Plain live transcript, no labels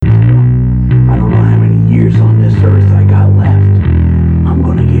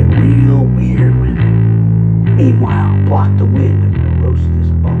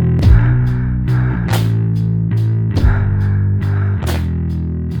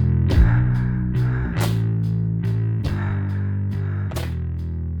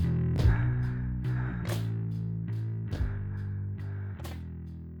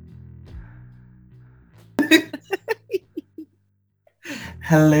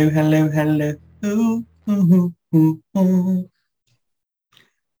Hello, hello, hello. Ooh, ooh, ooh, ooh.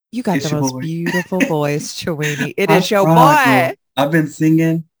 You got the It's your most boy. beautiful voice, Chewini. It I is your tried, boy. girl. I've been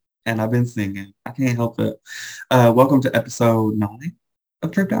singing and I've been singing. I can't help it. Welcome to episode 9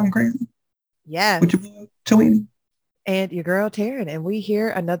 of Trip Down Crazy with your Yes. boy, Chelini. And your girl, Taryn. And we here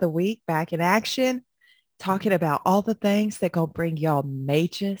another week back in action, talking about all the things that gonna bring y'all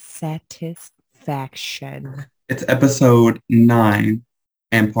major satisfaction. It's episode 9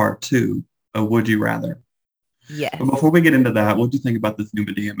 and part 2 of Would You Rather. But Yes. before we get into that, what do you think about this new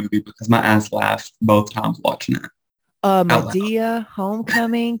Medea movie? Because my ass laughed both times watching it out loud. Medea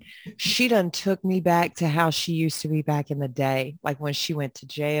Homecoming, she done took me back to how she used to be back in the day. Like when she went to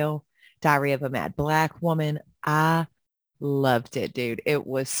jail, Diary of a Mad Black Woman. I loved it, dude. It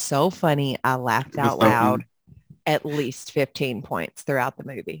was so funny. I laughed It was out so funny. loud at least 15 points throughout the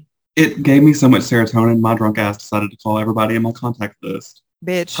movie. It gave me so much serotonin, my drunk ass decided to call everybody in my contact list.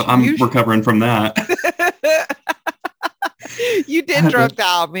 So Bitch, I'm recovering from that. you I did had to, drunk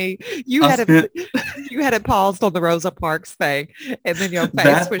dial me. You I had spent it paused on the Rosa Parks thing, and then your face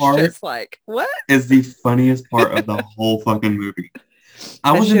that was part just like, what? is the funniest part of the whole fucking movie.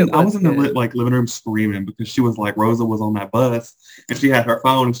 I That was shit in I was was in the good. living room screaming because she was like Rosa was on that bus and she had her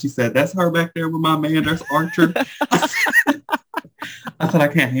phone and she said, "That's her back there with my man. There's Archer." I said, "I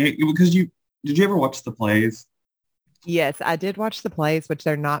can't hate you because you did you ever watch the plays? Yes, I did watch the plays, which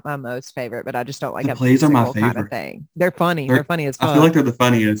they're not my most favorite, but I just don't like The a plays are my musical kind of favorite. thing. They're funny. They're They're funny as I feel fuck. like they're the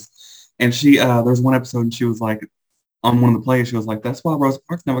funniest. And she there's one episode and she was like on one of the plays, she was like, "That's why Rosa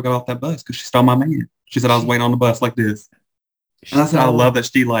Parks never got off that bus because she stole my man." She said, "I was She waiting on the bus like this." And I said, "I so love that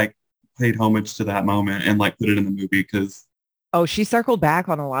she like paid homage to that moment and like put it in the movie because Oh, she circled back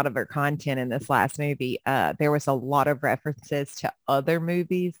on a lot of her content in this last movie. There was a lot of references to other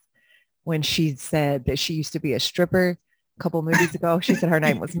movies when she said that she used to be a stripper a couple movies ago. She said her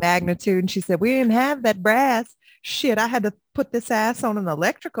name was Magnitude. And she said, we didn't have that brass. Shit, I had to put this ass on an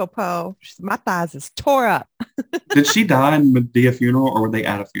electrical pole. She said, my thighs is tore up. did she die in Medea funeral or were they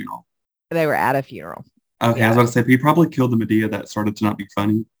at a funeral?" They were at a funeral. Okay, I was Yeah. about to say he probably killed the Medea that started to not be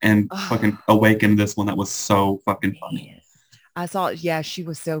funny and fucking Oh, awakened this one that was so fucking funny. man. I saw, yeah, she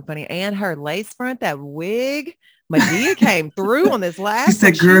was so funny. And her lace front, that wig, Medea came through on this She last one.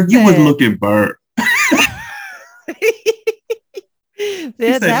 said, She "Girl, you was said, looking bird." She said,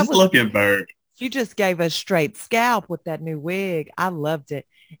 that "Just was looking bird." she just gave us straight scalp with that new wig. I loved it.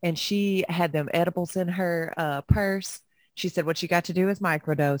 And she had them edibles in her purse. She said, what you got to do is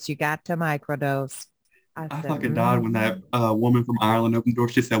microdose. You got to microdose. I I said, fucking died when that mm-hmm. woman from Ireland opened the door.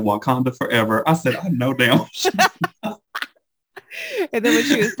 She said, "Wakanda forever." I said, "I know damn." And then when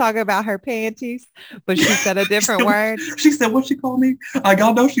she was talking about her panties, but she said a different word. She said, "What she called me?" I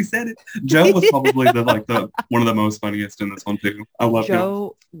God know she said it. Joe was probably the one of the most funniest in this one too. I love him.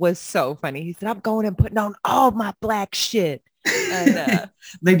 Joe was so funny. He said, I'm going and putting on all my black shit. And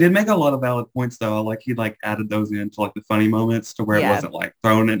They did make a lot of valid points though. Like he like added those into like the funny moments to where it yeah, wasn't like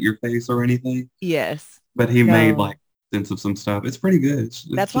thrown at your face or anything. yes. But he made No, like sense of some stuff. It's pretty good. It's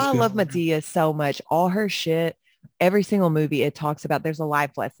that's why just I good love all around. Medea so much. All her shit, every single movie it talks about, there's a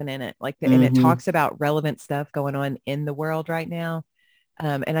life lesson in it. And it Hmm. talks about relevant stuff going on in the world right now.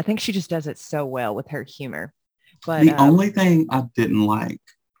 And I think she just does it so well with her humor. But The only thing I didn't like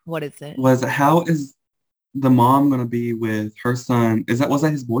what is it? was how is the mom gonna be with her son? Was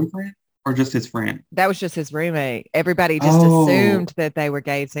that his boyfriend or just his friend? That was just his roommate. Everybody just Oh, assumed that they were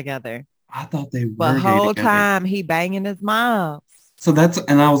gay together. I thought they But were gay whole together. time he banging his mom. So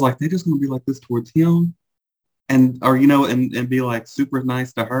and I was like, they're just gonna be like this towards him. And or and be like super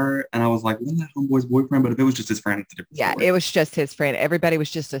nice to her. And I was like, wasn't that homeboy's boyfriend? But if it was just his friend, it's a different Yeah, story. it was just his friend. Everybody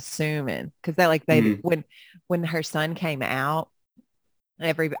was just assuming because they Mm. when her son came out,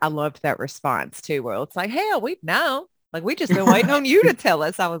 I loved that response too, where it's like, hell, we know. Like we just been waiting on you to tell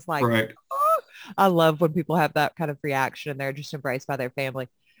us. I was like, Right. oh. I love when people have that kind of reaction and they're just embraced by their family.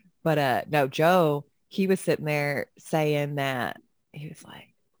 But no, Joe, he was sitting there saying that he was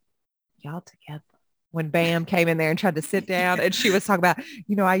like, y'all together. When Bam came in there and tried to sit down and she was talking about,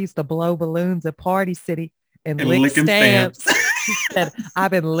 I used to blow balloons at Party City and And lick licking stamps. stamps. She said,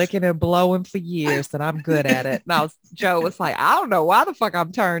 I've been licking and blowing for years and I'm good at it. And Joe was like, I don't know why the fuck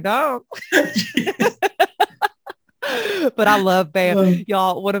I'm turned on. But I love Bam.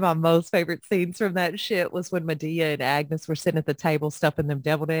 Y'all, one of my most favorite scenes from that shit was when Medea and Agnes were sitting at the table stuffing them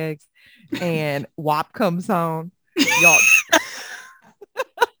deviled eggs and WAP comes on. Y'all,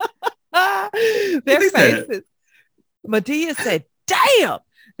 What their they said. faces. Medea said, damn,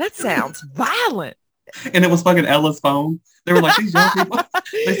 that sounds violent. And it was fucking Ella's phone. They were like, these young people,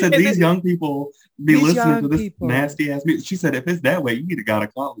 they said, And these then young people be these listening young to this people, nasty ass music. She said, if it's that way, you need a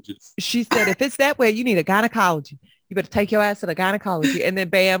gynecologist. she said, if it's that way, you need a gynecology. You better take your ass to the gynecology. And then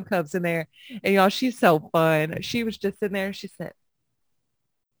Bam comes in there. And y'all, she's so fun. She was just in there. She said,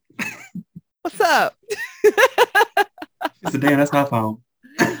 what's up? She said, damn, that's my phone.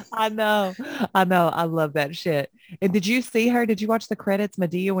 I know. I know. I love that shit. And did you see her? Did you watch the credits,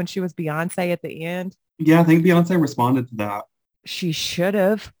 Medea, when she was Beyonce at the end? Yeah, I think Beyonce responded to that. She should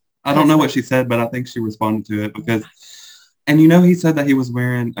have. I don't Because know what she said, but I think she responded to it because, and you know, he said that he was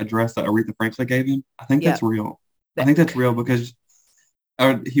wearing a dress that Aretha Franklin gave him. I think yeah, that's real. I that, think that's real because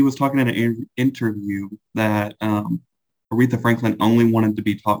he was talking in an interview that Aretha Franklin only wanted to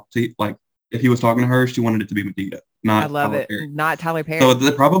be talked to, like, if he was talking to her, she wanted it to be Medea, I not love Tyler it. Perry. Not Tyler So Perry.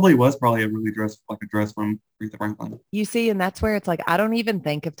 it probably was probably a really dress, like a dress from Aretha Franklin. You see, and that's where it's like, I don't even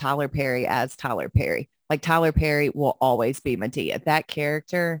think of Tyler Perry as Tyler Perry. Like Tyler Perry will always be Medea. That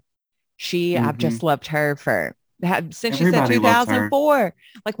character, I've Hmm. just loved her since she said Everybody loves her. 2004.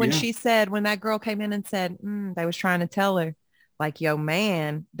 Like when Yeah. she said, when that girl came in and said, they was trying to tell her, like, yo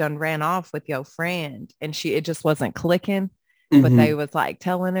man done ran off with your friend. And it just wasn't clicking, but they Hmm. was like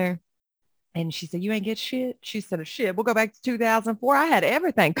telling her. And she said, you ain't get shit. She said, shit, we'll go back to 2004. I had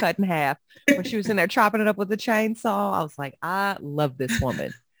everything cut in half when she was in there chopping it up with the chainsaw. I was like, I love this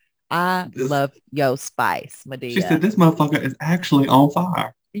woman. I This, love yo spice, she said, Medea. this motherfucker is actually on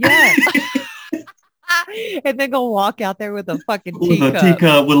fire Yeah. And then go walk out there with a fucking with a teacup.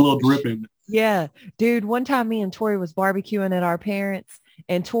 teacup with a little drip in it. Yeah. Dude, one time me and Tori was barbecuing at our parents,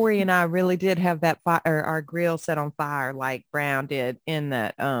 and Tori and I really did have that fire, our grill set on fire like Brown did in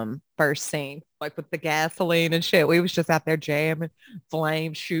that first scene, like with the gasoline and shit. We was just out there jamming,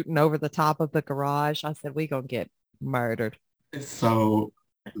 flames shooting over the top of the garage. I said, we gonna get murdered. So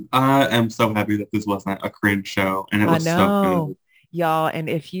I am so happy that this wasn't a cringe show and it I was so know. good. Y'all, and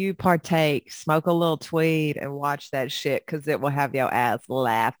if you partake, smoke a little tweed and watch that shit because it will have your ass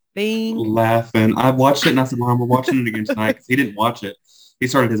laughing. Laughing. I watched it and I said, Mom, we're watching it again tonight because he didn't watch it. He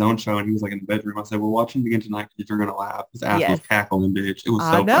started his own show and he was like in the bedroom. I said, we're watching it again tonight because you're gonna laugh. His ass was Yes. cackling, bitch. It was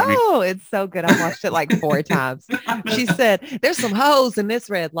I so funny. know. It's so good. I watched it like 4 times. She said, there's some hoes in this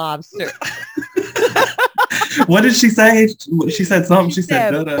Red Lobster. What did she say? She said something. She She said,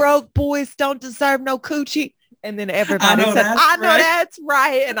 said, duh, duh. broke boys don't deserve no coochie. And then I everybody know said, that's I know right. that's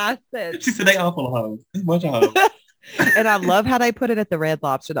right. And I said, She said they awful of hoes. There's a bunch of hoes. and I love how they put it at the Red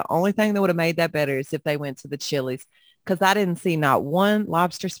Lobster. The only thing that would have made that better is if they went to the Chili's, because I didn't see not one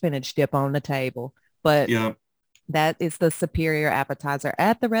lobster spinach dip on the table. But Yeah. that is the superior appetizer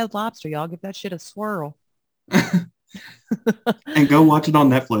at the Red Lobster. Y'all give that shit a swirl. And go watch it on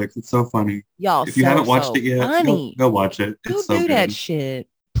Netflix. It's so funny. Y'all, If you haven't watched so it yet, go funny. go watch it. Go It's so do that good. shit.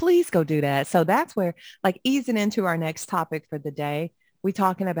 Please go do that. So that's where, like, easing into our next topic for the day, we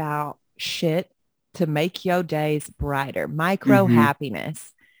talking about shit to make your days brighter, micro Mm-hmm.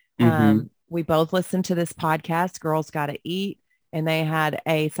 happiness. Mm-hmm. We both listened to this podcast, Girls Gotta Eat, and they had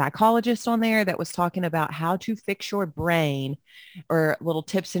a psychologist on there that was talking about how to fix your brain or little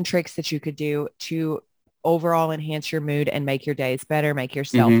tips and tricks that you could do to overall enhance your mood and make your days better, make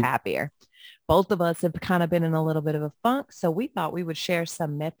yourself Mm-hmm. happier. Both of us have kind of been in a little bit of a funk. So we thought we would share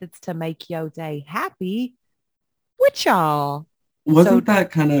some methods to make your day happy with y'all. So Wasn't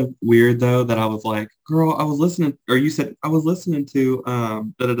that kind of weird though that I was like, girl, I was listening, or you said I was listening to da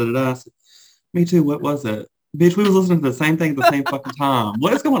da da da. I said, me too. What was it? Bitch, we was listening to the same thing at the same fucking time.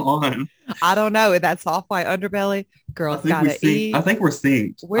 What is going on? I don't know. That soft white underbelly, I girls think we gotta synced. I eat. think we're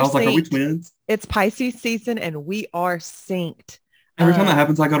synced. We're I was like, are we synced. twins? It's Pisces season and we are synced. Every time that Um,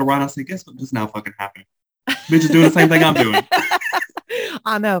 happens, I go to Ryan. I say, guess what just now fucking happened? Bitch is doing the same thing I'm doing.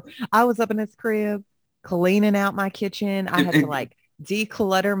 I know. I was up in this crib cleaning out my kitchen. I It, had to it, like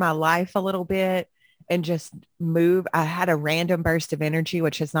declutter my life a little bit and just move. I had a random burst of energy,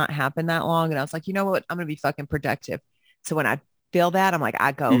 which has not happened that long. And I was like, you know what? I'm going to be fucking productive. So when I feel that, I'm like,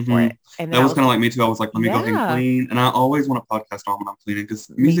 I go for hmm. it. And then That I was was, kind of like me too. I was like, let me go ahead and yeah, clean. And I always want a podcast on when I'm cleaning because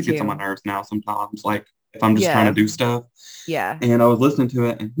me music gets on my too. nerves now sometimes. Like if I'm just trying to Yeah. do stuff. Yeah. And I was listening to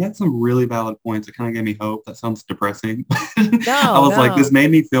it and he had some really valid points. It kind of gave me hope. That sounds depressing. I No, was like, this no.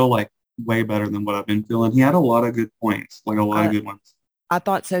 made me feel like way better than what I've been feeling. He had a lot of good points, like a lot of I, good ones. I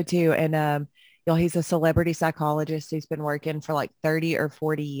thought so too. And you know, he's a celebrity psychologist who's been working for like 30 or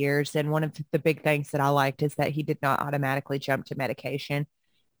 40 years. And one of the big things that I liked is that he did not automatically jump to medication.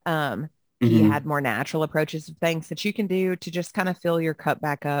 He Hmm. had more natural approaches of things that you can do to just kind of fill your cup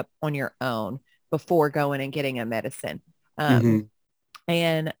back up on your own before going and getting a medicine. Um, Hmm.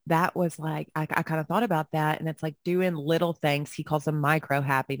 and that was like, I kind of thought about that. And it's like doing little things. He calls them micro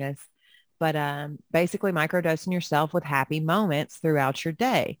happiness But basically microdosing yourself with happy moments throughout your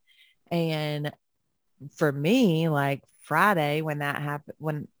day. And for me, like Friday when that happened,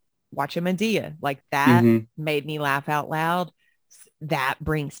 when watching Medea, like that Mm-hmm. made me laugh out loud. That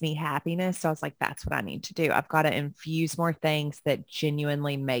brings me happiness. So I was like, that's what I need to do. I've got to infuse more things that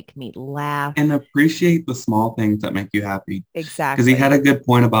genuinely make me laugh. And appreciate the small things that make you happy. Because he had Exactly. a good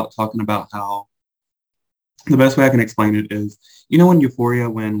point about talking about how the best way I can explain it is, you know, in Euphoria,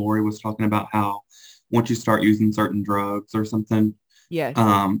 when Lori was talking about how once you start using certain drugs or something, Yes.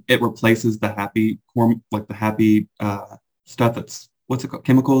 it replaces the happy, like the happy stuff that's, what's it called,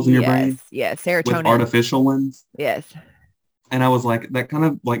 chemicals in your Yes. brain Yes. with Serotonin. artificial ones. Yes. And I was like, that kind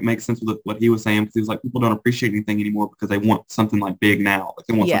of like makes sense with what he was saying because he was like, people don't appreciate anything anymore because they want something like big now. Like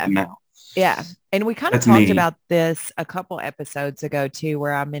they want Yeah. something now. Yeah. And we kind of That's talked me. about this a couple episodes ago too,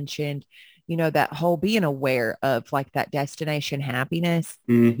 where I mentioned, that whole being aware of like that destination happiness.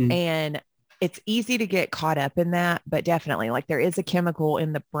 Hmm. And it's easy to get caught up in that, but definitely like there is a chemical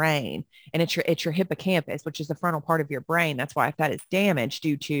in the brain and it's your hippocampus, which is the frontal part of your brain. That's why if that is damaged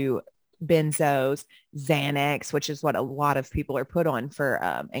due to benzos, Xanax, which is what a lot of people are put on for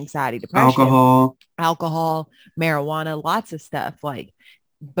anxiety, depression, Alcohol. alcohol, marijuana, lots of stuff like,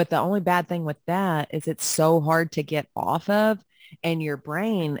 but the only bad thing with that is it's so hard to get off of. And your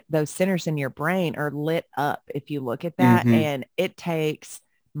brain, those centers in your brain are lit up if you look at that. Hmm. And it takes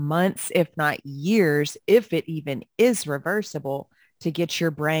months, if not years, if it even is reversible, to get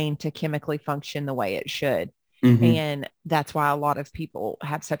your brain to chemically function the way it should. Hmm. And that's why a lot of people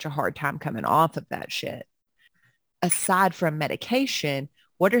have such a hard time coming off of that shit. Aside from medication,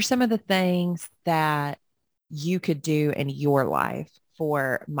 what are some of the things that you could do in your life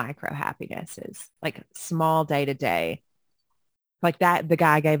for micro happinesses, like small day to day? Like that, the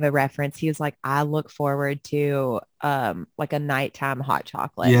guy gave a reference. He was like, I look forward to like a nighttime hot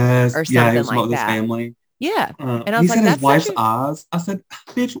chocolate Yes. or Yeah. He something was talking like about his that. family. Yeah. And I He was like, said his that's such wife's a, eyes. I said,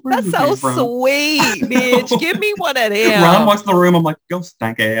 bitch, where did that's this so came from? sweet, bitch. Give me one of Ron them. walks in the room. I'm like, go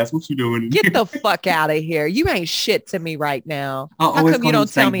stank ass. What you doing in Get here? the fuck out of here. You ain't shit to me right now. I'll How always come you call him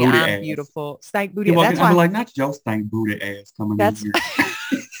don't tell stank me booty I'm ass. beautiful? Stank He booty. walk in, That's I'll be why like, not your stank booty ass coming in that's here.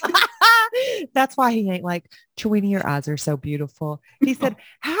 that's why he ain't like, Chewini, your eyes are so beautiful. He said,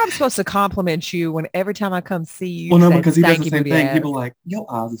 how I'm supposed to compliment you when every time I come see you, Well, you no, said because he does the stanky same booty thing. ass. People like, your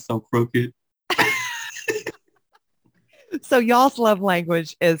eyes are so crooked. So y'all's love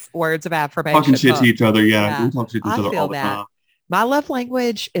language is words of Talking affirmation, shit to huh? each other. Yeah, Yeah, we talk shit to each I other all feel the that. time. My love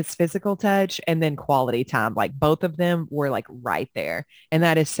language is physical touch and then quality time. Like both of them were like right there. And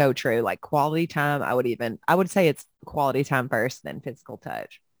that is so true. Like quality time, I would say it's quality time first, then physical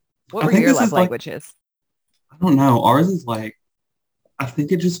touch. What I were think your this love is like, languages? I don't know. Ours is like, I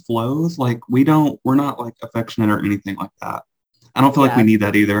think it just flows. Like we're not like affectionate or anything like that. I don't feel like we Yeah. need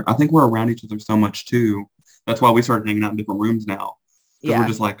that either. I think we're around each other so much too. That's why we started hanging out in different rooms now. Because we're Yeah.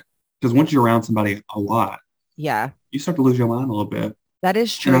 just like, because once you're around somebody a lot, Yeah. you start to lose your mind a little bit. That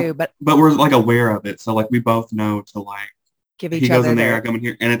is And I, true, but but we're like aware of it. So like we both know to like, give he each goes in other there, I their, come in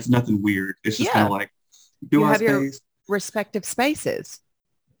here, and it's nothing weird. It's just kind of yeah, like do you our have your space. respective spaces,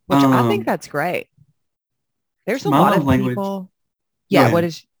 which I think Um, that's great. There's a my lot love of language. people. Go Yeah. What ahead.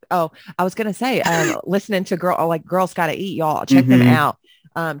 is, oh, I was going to say, listening to like Girls Gotta Eat, y'all check them Mm-hmm. out.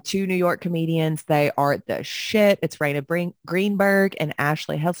 Two New York comedians. They are the shit. It's Raina Greenberg and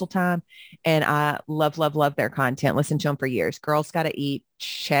Ashley Hesseltine. And I love, love, love their content. Listen to them for years. Girls Gotta Eat.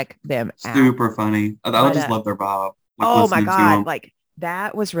 Check them out. Super funny. I But just love their vibe. Like oh my listening to God, them. like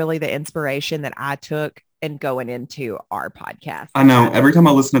that was really the inspiration that I took in going into our podcast. I Like know. that is Every time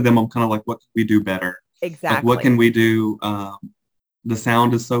I listen to them, I'm kind of like, what can we do better? Like, what can exactly. we do? The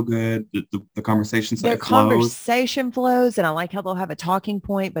sound is so good. The conversation so Their it flows. conversation flows, and I like how they'll have a talking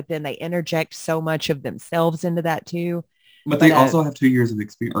point, but then they interject so much of themselves into that too. But But they also have 2 years of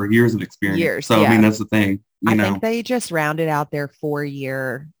experience or years of experience. years, So I mean, yeah. that's the thing. I You think know. they just rounded out their 4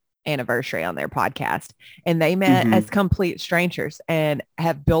 year anniversary on their podcast, and they met Hmm. as complete strangers and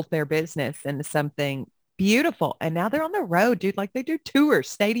have built their business into something beautiful. And now they're on the road, dude. Like they do tours,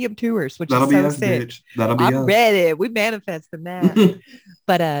 stadium tours, which is That'll be so us, sick. bitch. That'll be I'm us. ready. We manifested that.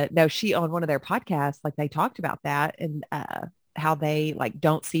 But no, she on one of their podcasts, like they talked about that and how they like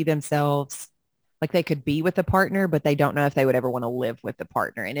don't see themselves like they could be with a partner, but they don't know if they would ever want to live with the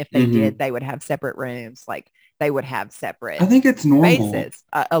partner. And if they did, Hmm. they would have separate rooms, like they would have I separate think it's normal. spaces.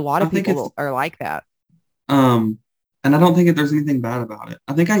 A lot I of think it's people are like that. um, and I don't think there's anything bad about it.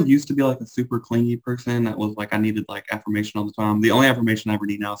 I think I used to be like a super clingy person that was like I needed like affirmation all the time. The only affirmation I ever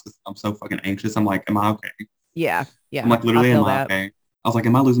need now is because I'm so fucking anxious. I'm like, am I okay? Yeah. I'm Yeah. like, I literally, am feel I that. okay? I was like,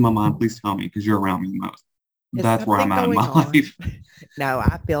 am I losing my mind? Please tell me because you're around me the most. Is That's where I'm something at in going my on? life. No,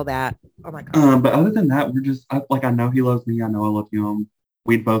 I feel that. Oh my God. But other than that, we're just like I know he loves me. I know I love him.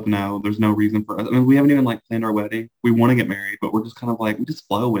 We both know there's no reason for us. I mean, we haven't even like planned our wedding. We want to get married, but we're just kind of like we just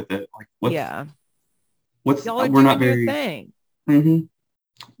flow with it. Like Yeah. what's Y'all are we're not doing your very. thing.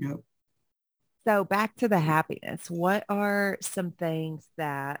 Mm-hmm. Yep. So back to the happiness. What are some things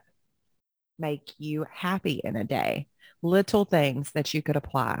that make you happy in a day? Little things that you could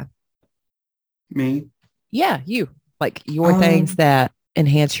apply. Me. Yeah, you like your things Um. that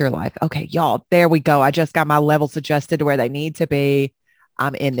enhance your life. Okay, y'all, there we go. I just got my levels adjusted to where they need to be.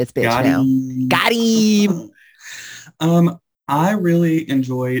 I'm in this bitch Got now. him. Got him. um. I really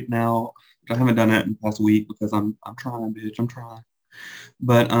enjoy now. I haven't done it in the past week because I'm trying, bitch. I'm trying.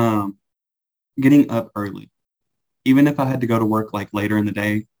 But getting up early. Even if I had to go to work like later in the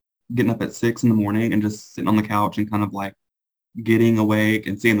day, getting up at 6 in the morning and just sitting on the couch and kind of like getting awake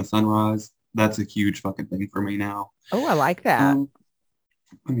and seeing the sunrise, that's a huge fucking thing for me now. Oh, I like that. Um,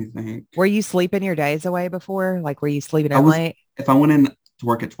 Let me think. Were you sleeping your days away before? Like, were you sleeping I in was late? if I went in to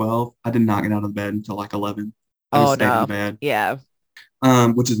work at 12, I did not get out of bed until like 11. I just Oh stayed in no. bed, Yeah,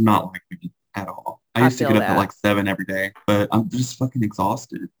 which is not like me at all. I I used to feel get up at that. like 7 every day, but I'm just fucking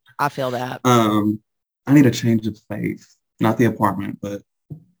exhausted. I feel that. Um, I need a change of pace, not the apartment, but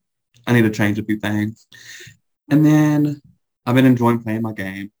I need to change a few things. And then I've been enjoying playing my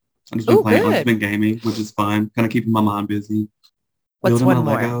game. Oh, I've just good. been gaming, which is fun, kind of keeping my mind busy, What's building my one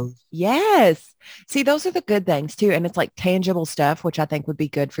more? Legos. Yes. See, those are the good things too. And it's like tangible stuff, which I think would be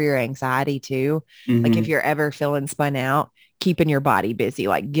good for your anxiety too. Like if Hmm. you're ever feeling spun out, keeping your body busy,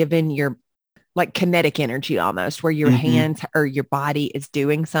 like giving your like kinetic energy almost where your Hmm. hands or your body is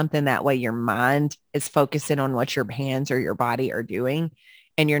doing something that way your mind is focusing on what your hands or your body are doing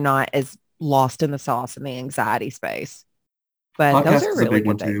and you're not as lost in the sauce in the anxiety space. But those Podcast are is a really big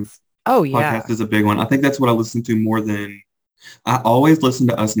one good too. things. Oh yeah. Podcast is a big one. I think that's what I listen to more than I always listen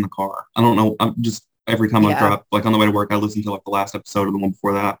to us in the car. I don't know. I'm just every time I Yeah. drop, like on the way to work, I listen to like the last episode or the one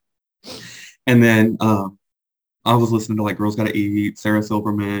before that. And then I was listening to like Girls Gotta Eat, Sarah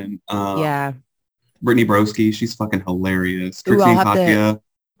Silverman, Yeah. Brittany Broski. She's fucking hilarious. Ooh, Trixie I'll and have to Katya.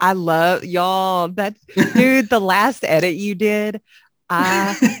 I love y'all. That dude, the last edit you did,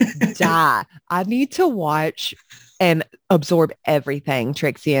 I die. I need to watch and absorb everything.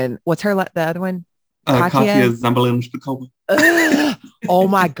 Trixie and what's her the other one? Katya Katya. Zambalin. Ugh. Oh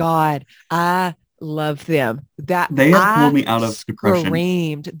my God. I love them. That They have pulled I me out of depression.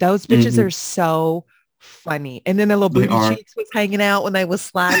 screamed. Those bitches Hmm. are so funny. And then their little They booty are. cheeks was hanging out when they was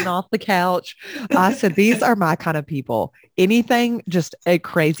sliding off the couch. I said, these are my kind of people. Anything, just a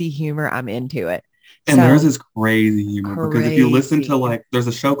crazy humor, I'm into it. And theirs So is crazy humor because if you listen to crazy. like, there's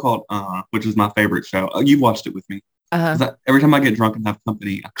a show called which is my favorite show. You've watched it with me Uh, because every time I get drunk and have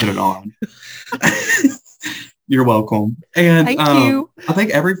company, I put it on. You're welcome. And thank you. I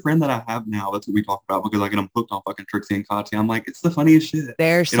think every friend that I have now, that's what we talk about because I get them hooked on fucking Trixie and Katya. I'm like, it's the funniest shit.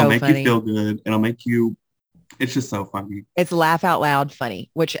 They're It'll so make you funny. feel good. It'll make you. It's just so funny. It's laugh out loud funny,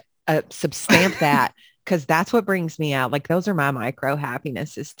 which stamp that because that's what brings me out. Like those are my micro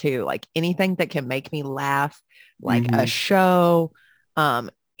happinesses too. Like anything that can make me laugh, like a Hmm. show,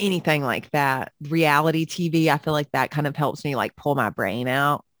 anything like that. Reality TV, I feel like that kind of helps me like pull my brain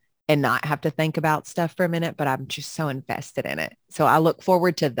out and not have to think about stuff for a minute, but I'm just so invested in it. So I look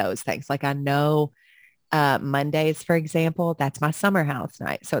forward to those things. Like I know Mondays, for example, that's my summer house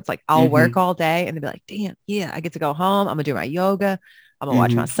night. So it's like I'll work Hmm. all day and then be like, damn, yeah, I get to go home. I'm gonna do my yoga. I'm gonna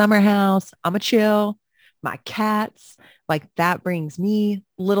watch my Hmm. summer house. I'm gonna chill. My cats, like that brings me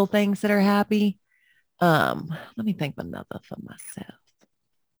little things that are happy. Let me think of another for myself.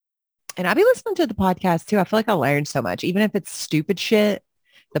 And I be listening to the podcast too. I feel like I learned so much, even if it's stupid shit.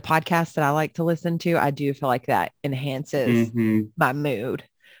 The podcast that I like to listen to, I do feel like that enhances Hmm. my mood.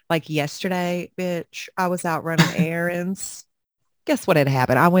 Like yesterday, bitch, I was out running errands. Guess what had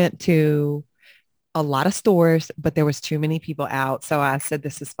happened? I went to a lot of stores, but there was too many people out. So I said,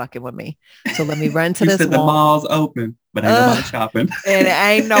 this is fucking with me. So let me run to You this said the Walmart. mall's open, but ain't nobody Ugh, shopping. and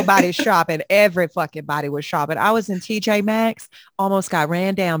ain't nobody shopping. Every fucking body was shopping. I was in TJ Maxx, almost got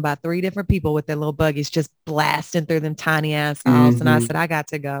ran down by three different people with their little buggies just blasting through them tiny ass aisles. And I Hmm. said, I got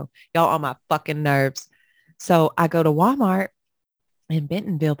to go. Y'all on my fucking nerves. So I go to Walmart in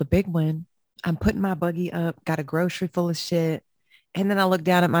Bentonville, the big one. I'm putting my buggy up, got a grocery full of shit. And then I look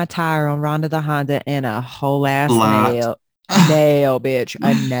down at my tire on Rhonda the Honda and a whole ass Flat. nail, bitch,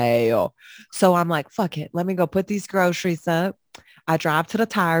 a nail. So I'm like, fuck it. Let me go put these groceries up. I drive to the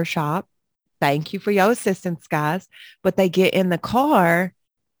tire shop. Thank you for your assistance, guys. But they get in the car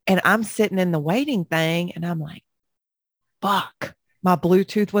and I'm sitting in the waiting thing and I'm like, fuck, my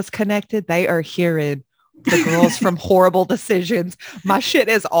Bluetooth was connected. They are hearing The girls from Horrible Decisions. My shit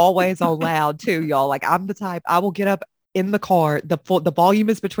is always on loud too, y'all. Like I'm the type, I will get up in the car. The volume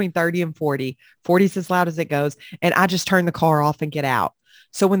is between 30 and 40. 40 is as loud as it goes. And I just turn the car off and get out.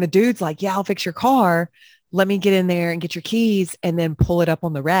 So when the dude's like, yeah, I'll fix your car. Let me get in there and get your keys and then pull it up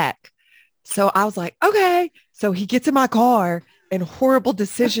on the rack. So I was like, okay. So he gets in my car and Horrible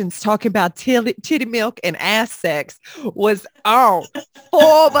Decisions talking about titty milk and ass sex was on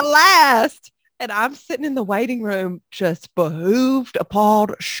full blast. And I'm sitting in the waiting room, just behooved,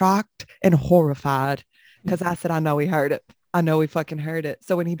 appalled, shocked, and horrified. Because I said, I know he heard it. I know he fucking heard it.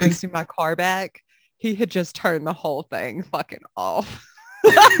 So when he brings me my car back, he had just turned the whole thing fucking off.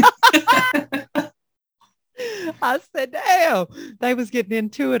 I said, damn, they was getting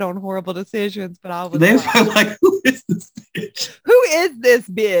into it on Horrible Decisions, but I was They were like, who is this bitch? Who is this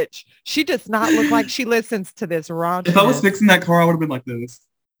bitch? She does not look like she listens to this raunchiness. If I was fixing that car, I would have been like this.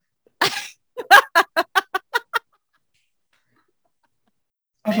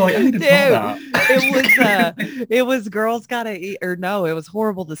 I feel like I need to try that. It was Girls Gotta Eat, or no, it was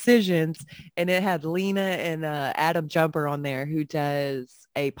Horrible Decisions, and it had Lena and Adam Jumper on there, who does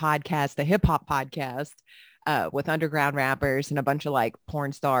a podcast, a hip hop podcast, with underground rappers and a bunch of like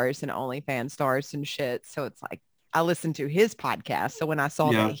porn stars and OnlyFans stars and shit. So it's like I listened to his podcast. So when I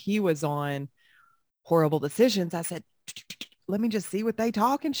saw that he was on Horrible Decisions, I said, let me just see what they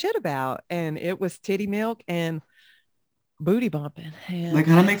talk and shit about. And it was titty milk and booty bumping. And that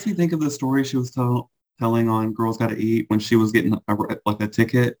kind of makes me think of the story she was telling on Girls Gotta Eat when she was getting a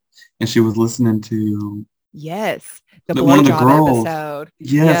ticket and she was listening to one of the girls episode.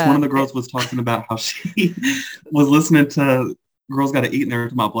 One of the girls was talking about how she was listening to Girls Gotta Eat and they were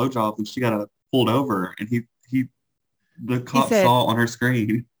talking about blowjobs and she got pulled over and the cop saw on her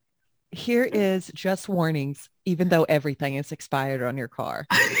screen. Here is just warnings, even though everything is expired on your car.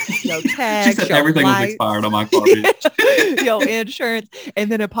 No tags, she said everything was expired on my car. Your insurance,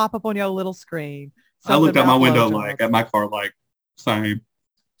 and then it pop up on your little screen. So I looked out my window like at my car like same.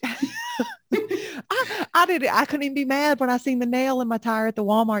 I couldn't even be mad when I seen the nail in my tire at the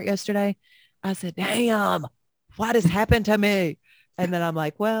Walmart yesterday. I said, damn, what has happened to me? And then I'm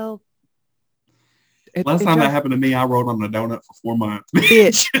like, well, last time that happened to me, I rode on a donut for 4 months.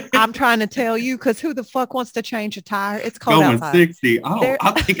 Bitch, I'm trying to tell you, because who the fuck wants to change a tire? It's cold going outside. 60. Oh,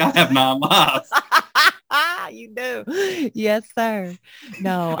 I think I have 9 lives. You do. Yes, sir.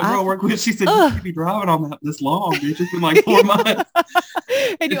 No. A girl I work with, she said, you can't be driving on that this long, bitch. It's been like 4 months.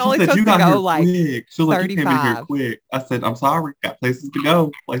 And you only supposed to go like quick. She was like, you came in here quick. I said, I'm sorry. Got places to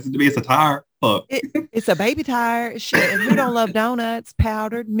go. Places to be. It's a tire. Fuck. It's a baby tire. Shit. And who don't love donuts,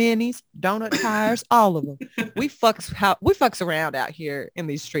 powdered, minis, donut tires, all of them. We fucks around out here in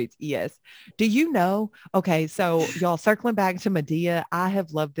these streets. Yes. Do you know? Okay. So y'all, circling back to Medea, I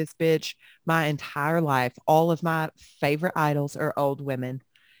have loved this bitch my entire life. All of my favorite idols are old women.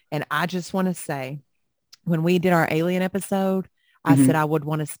 And I just want to say, when we did our Alien episode, I said I would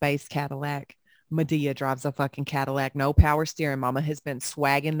want a space Cadillac. Medea drives a fucking Cadillac. No power steering. Mama has been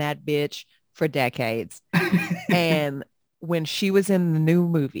swagging that bitch for decades. And when she was in the new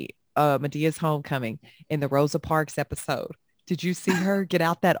movie, Medea's Homecoming, in the Rosa Parks episode, did you see her get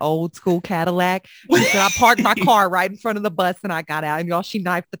out that old school Cadillac? She said, I parked my car right in front of the bus and I got out, and y'all, she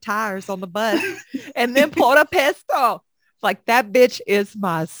knifed the tires on the bus and then pulled a pistol. Like, that bitch is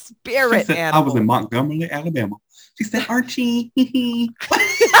my spirit animal. I was in Montgomery, Alabama. She said, Archie.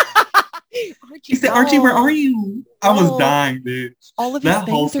 She said, Archie, where are you? I was dying, bitch. All of his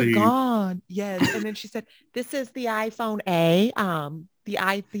things are gone. Yes. And then she said, this is the iPhone A. The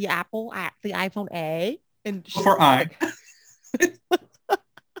iPhone A. And for I.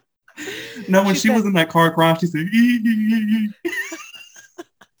 No, when she was in that car crash, she said,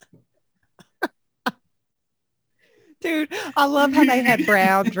 dude, I love how they had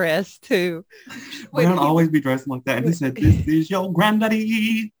Brown dress too. Brown always be dressing like that. And he said, this is your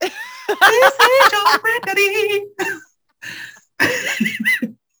granddaddy. This is your granddaddy.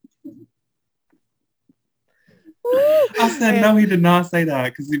 I said, no, he did not say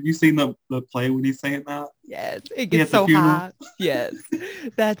that. Because have you seen the play when he's saying that? Yes, it gets so high. Yes.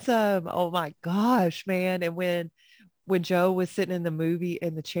 That's, oh my gosh, man. And when Joe was sitting in the movie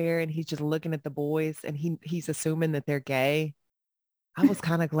in the chair and he's just looking at the boys and he's assuming that they're gay, I was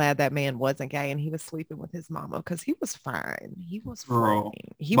kind of glad that man wasn't gay and he was sleeping with his mama, because he was fine. He was fine.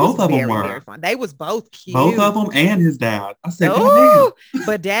 He both was of very, them were. very fine. They was both cute. Both of them and his dad. I said,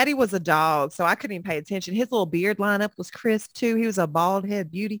 but daddy was a dog, so I couldn't even pay attention. His little beard lineup was crisp too. He was a bald head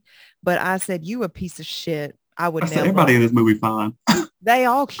beauty. But I said, you a piece of shit. I would never. Everybody in this movie fine. They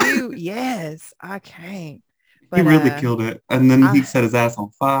all cute. Yes, I can't. He But really killed it. And then he I set his ass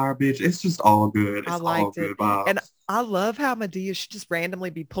on fire, bitch. It's just all good. I It's all liked it. good And vibes. I love how Medea should just randomly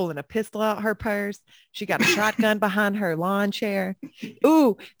be pulling a pistol out her purse. She got a shotgun behind her lawn chair.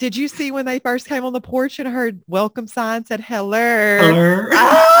 Ooh, did you see when they first came on the porch and her welcome sign said hello? Hello.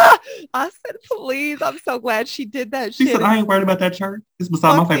 Ah, I said, please. I'm so glad she did that She said, shit. I And ain't worried about that church. It's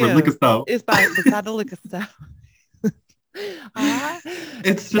beside my fuck favorite liquor them. store. It's beside the liquor store. Ah,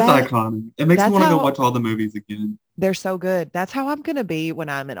 It's just that iconic. It makes me that's want to go how watch all the movies again. they're so good. That's how I'm going to be when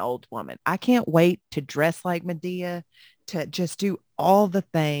I'm an old woman. I can't wait to dress like Medea, to just do all the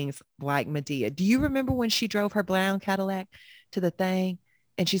things like Medea. Do you remember when she drove her brown Cadillac to the thing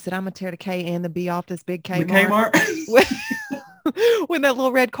and she said, I'm going to tear the K and the B off this big The Kmart? Kmart. When that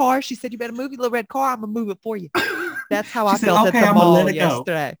little red car, she said, you better move your little red car. I'm going to move it for you. That's how She I said, felt at okay, the I'm going to let mall it go.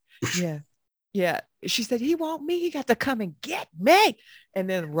 yesterday. Yeah. Yeah. She said, he want me. He got to come and get me. And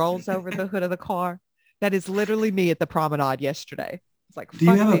then rolls over the hood of the car. That is literally me at the promenade yesterday. It's like, Do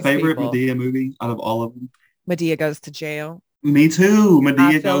you fuck have a these favorite people. Medea movie out of all of them? Medea goes to jail. Me too. I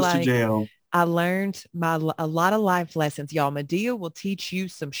Medea feel goes to like jail. I learned a lot of life lessons. Y'all, Medea will teach you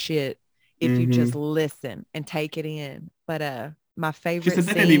some shit if you just Hmm. listen and take it in. But my She favorite said,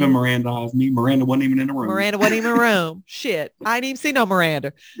 they didn't even scene, Mirandize me. Miranda wasn't even in the room. Miranda wasn't even around. Shit. I didn't even see no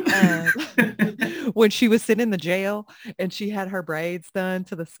Miranda. Uh, when she was sitting in the jail and she had her braids done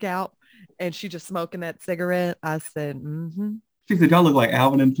to the scalp and she just smoking that cigarette. I said, mm-hmm. She said, y'all look like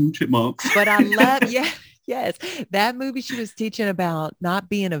Alvin and two chipmunks. But I love, yeah, yes, that movie. She was teaching about not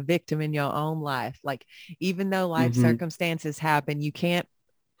being a victim in your own life. Like, even though life Hmm. circumstances happen, you can't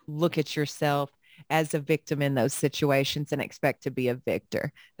look at yourself as a victim in those situations and expect to be a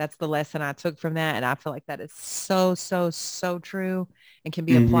victor. That's the lesson I took from that. And I feel like that is so, so, so true and can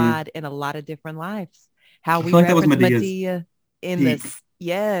be Hmm. applied in a lot of different lives. How I we feel like that was reference Medea's Medea in peak. this.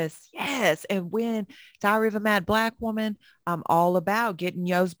 Yes, yes. And when Diary of a Mad Black Woman, I'm all about getting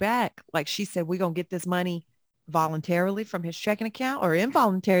yo's back. Like she said, we're going to get this money voluntarily from his checking account or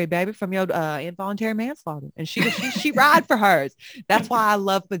involuntary, baby, from your involuntary manslaughter. And she ride for hers. That's why I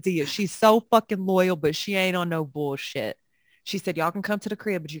love Medea. She's so fucking loyal, but she ain't on no bullshit. She said, y'all can come to the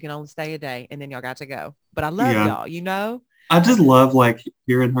crib, but you can only stay a day and then y'all got to go. But I love Yeah. y'all, you know? I I, just love like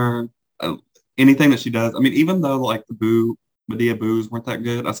hearing her, anything that she does. I mean, even though like Medea boos weren't that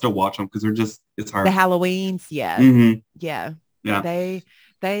good, I still watch them because they're just, it's the her. Halloweens, yeah. Hmm. Yeah. Yeah.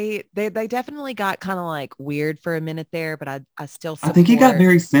 They they definitely got kind of like weird for a minute there, but I still I think he got support.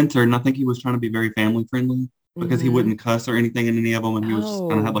 very centered, and I think he was trying to be very family friendly because he Mm-hmm. wouldn't cuss or anything in any of them, and he was just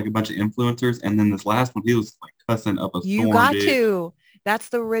kind of had No, like a bunch of influencers. And then this last one, he was like cussing up a you storm, got bitch. to. That's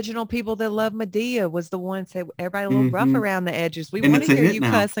the original people that love Medea was the ones that everybody a little rough Hmm. around the edges. We And want to it's a hear hit you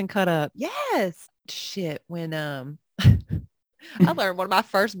now. cuss and cut up. Yes. Shit. When I learned one of my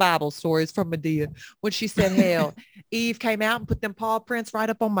first Bible stories from Medea when she said, hell, Eve came out and put them paw prints right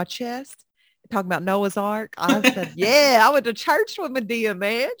up on my chest. Talking about Noah's Ark. I said, yeah, I went to church with Medea,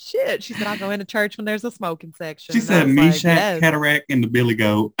 man. Shit. She said, I'll go into church when there's a smoking section. She And I said was like, Meshach, yes. Cataract, and the Billy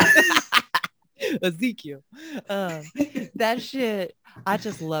Goat. Ezekiel. Um, that shit, I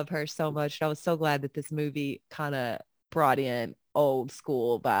just love her so much. I was so glad that this movie kind of brought in old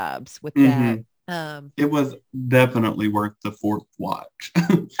school vibes with that. Hmm. Um, It was definitely worth the fourth watch.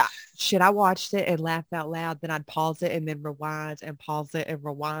 I, shit, I watched it and laughed out loud. Then I'd pause it and then rewind and pause it and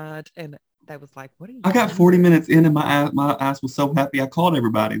rewind. And they was like, what are you I got 40 doing? minutes in and my ass was so happy I called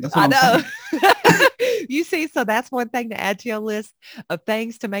everybody. That's what I I'm know. saying. You see, so that's one thing to add to your list of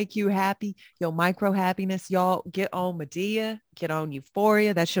things to make you happy, your micro happiness. Y'all get on Medea, get on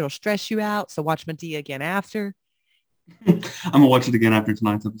Euphoria. That shit'll stress you out. So watch Medea again after. I'm gonna watch it again after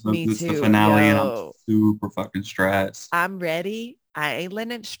tonight's episode Me because it's the too. finale and I'm Yo, super fucking stressed. I'm ready. I ain't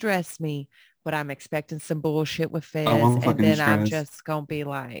letting it stress me, but I'm expecting some bullshit with Oh, Fez. I'm And fucking then I'm stressed. just going to be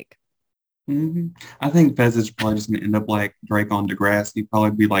like, Hmm. I think Fez is probably just gonna end up like Drake on Degrassi,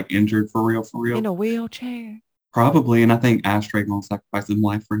 probably be like injured for in real. a wheelchair. Probably, and I think Ashtray gonna sacrifice his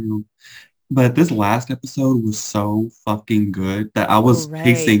life for him. But this last episode was so fucking good that I was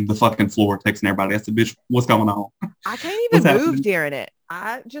pacing the Great. fucking floor, texting everybody. I said, "Bitch, what's going on? I can't What's even move happening?" during it.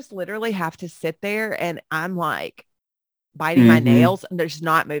 I just literally have to sit there and I'm like biting my Hmm. nails and there's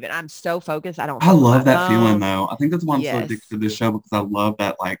not moving. I'm so focused. I don't I fuck with my love that feeling phone. though. I think that's why I'm so Yes. addicted to this show because I love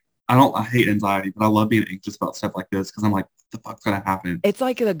that. Like, I hate anxiety, but I love being anxious about stuff like this because I'm like, what the fuck's gonna happen? It's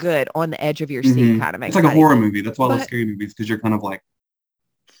like the good on the edge of your seat kind of It's like a anxiety. horror movie. That's why I love But scary movies because you're kind of like,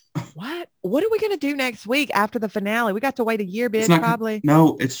 what are we going to do next week after the finale? We got to wait a year, it's bitch, not. probably.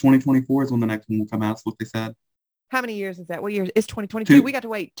 No, it's 2024 is when the next one will come out. That's what they said. How many years is that? What year? It's 2022. We Two. got to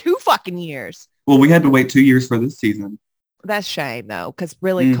wait 2 fucking years. Well, we had to wait 2 years for this season. That's shame though, because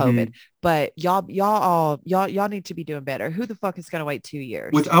really COVID. Hmm. But y'all need to be doing better. Who the fuck is gonna wait 2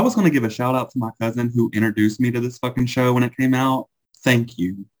 years? Which I was going to give a shout out to my cousin who introduced me to this fucking show when it came out. Thank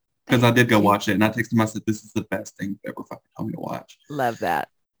you. Because I Thank did go you. watch it and I texted him, I said, this is the best thing you've ever fucking told me to watch. Love that.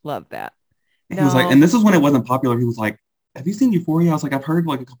 Love that. He was like, and No, this is when it wasn't popular. He was like, have you seen Euphoria? I was like, I've heard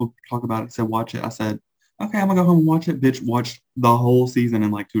like a couple people talk about it. He said, watch it. I said, okay, I'm gonna go home and watch it. Bitch, watched the whole season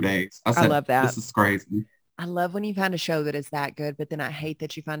in like 2 days. I I said, love that. this is crazy. I love when you find a show that is that good, but then I hate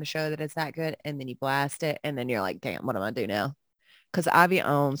that you find a show that is that good and then you blast it and then you're like, damn, what am I do now? Because Ivy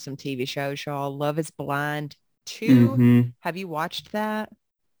owns some TV shows, y'all. Love is Blind 2. Hmm. Have you watched that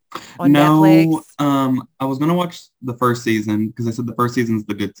on Netflix? No, I was gonna watch the first season because they said the first season is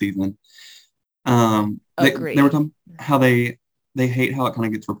the good season. They were Agreed. talking how they hate how it kind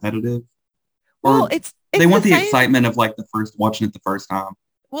of gets repetitive, Well, or they it's the want the same. excitement of like the first watching it the first time.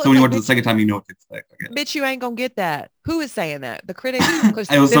 Well, So it's when you like, watch it the bitch, second time, you know what to expect. I bitch, you ain't gonna get that. Who is saying that? The critics? Because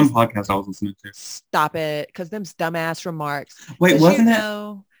guess it was them some podcast I was listening to. stop it. Because them dumbass remarks. Wait, Because wasn't it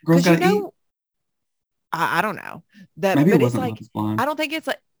Girls because you Gotta Eat? know, I don't know that, Maybe it but it's wasn't Love like Is Blind. I don't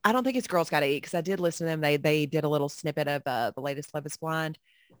think it's Girls Gotta Eat because I did listen to them. They did a little snippet of the latest Love Is Blind,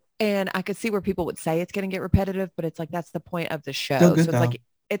 and I could see where people would say it's going to get repetitive, but it's like that's the point of the Still show. So good though.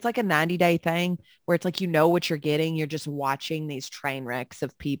 it's like a 90-day thing where it's like you know what you're getting. You're just watching these train wrecks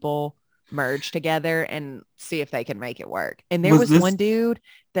of people merge together and see if they can make it work. And there Was was one this? dude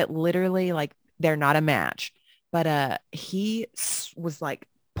that literally like they're not a match, but was like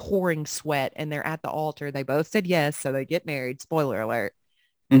pouring sweat and they're at the altar. They both said yes, so they get married. Spoiler alert.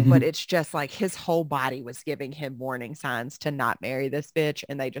 But Hmm. it's just like his whole body was giving him warning signs to not marry this bitch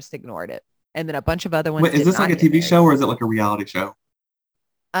and they just ignored it. And then a bunch of other ones Wait, is did this like not a get TV married. show or is it like a reality show?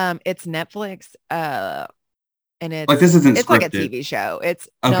 It's Netflix and Like this isn't it's like a scripted. TV show. It's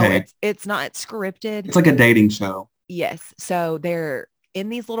no, Okay, it's not scripted. it's like a dating show. Yes. So they're in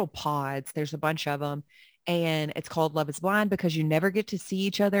these little pods. There's a bunch of them. And it's called Love is Blind because you never get to see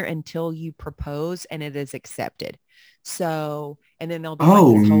each other until you propose and it is accepted. So, and then there'll be like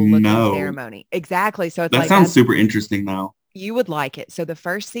Oh this whole looking no, ceremony. Exactly. So it's that like sounds that's super interesting though. you would like it. So the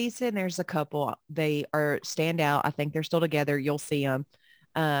first season, there's a couple. They are stand out. I think they're still together. You'll see them.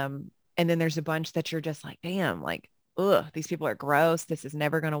 And then there's a bunch that you're just like, damn, like, ugh, these people are gross. This is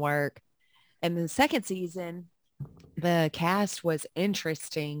never going to work. And then the second season, the cast was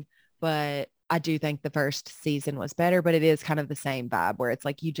interesting, but I do think the first season was better, but it is kind of the same vibe where it's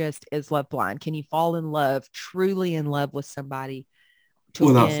like you just is love blind. Can you fall in love, truly in love with somebody to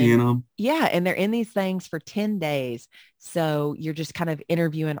Without seeing in them. yeah, and they're in these things for 10 days. So you're just kind of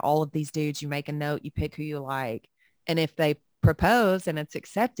interviewing all of these dudes. You make a note, you pick who you like. And if they propose and it's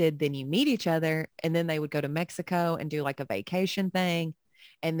accepted, then you meet each other. And then they would go to Mexico and do like a vacation thing.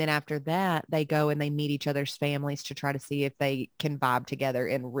 And then after that, they go and they meet each other's families to try to see if they can vibe together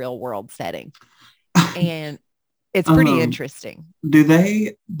in real world setting. And it's pretty um, interesting.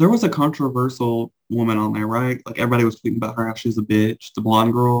 there was a controversial woman on there, right? Like everybody was tweeting about her how she's a bitch, the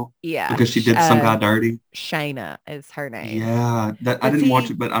blonde girl, Yeah. because she did some guy dirty. Shayna is her name. Yeah, that I But didn't watch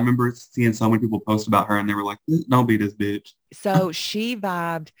see, it, but I remember seeing so many people post about her and they were like, don't be this bitch. so she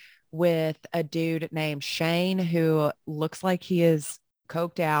vibed with a dude named Shane who looks like he is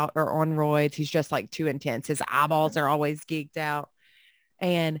coked out or on roids. He's just like too intense. His eyeballs are always geeked out.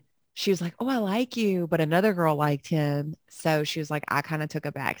 And she was like, oh, I like you. But another girl liked him. So she was like, I kind of took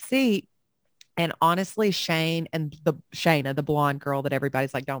a back seat. And honestly, Shane and the Shayna, the blonde girl that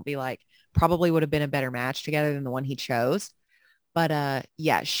everybody's like, don't be like, probably would have been a better match together than the one he chose. But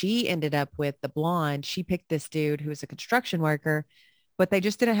yeah, she ended up with the blonde. She picked this dude who was a construction worker, but they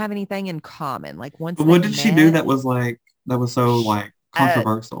just didn't have anything in common. Like once But they what did she do met, that was so sh like uh,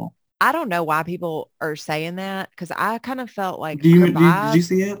 controversial? I don't know why people are saying that because I kind of felt like Do her you did you vibe,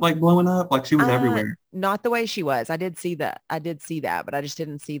 see it like blowing up? Like she was everywhere. not the way she was. I did see that. I did see that, but I just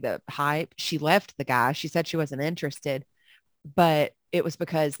didn't see the hype. She left the guy. She said she wasn't interested, but it was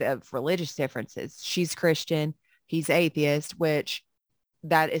because of religious differences. She's Christian. He's atheist, which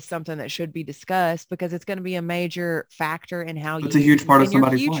that is something that should be discussed because it's going to be a major factor in how It's a you huge part of in your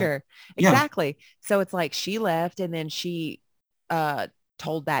somebody's life. future. Yeah. Exactly. So it's like she left and then she uh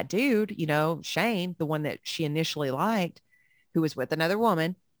told that dude, Shane, the one that she initially liked, who was with another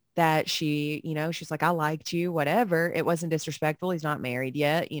woman, that she's like, I liked you, whatever. It wasn't disrespectful. He's not married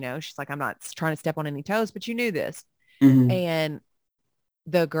yet. She's like, I'm not trying to step on any toes, but you knew this. Hmm. And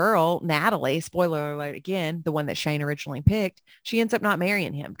the girl, Natalie, spoiler alert again, the one that Shane originally picked, she ends up not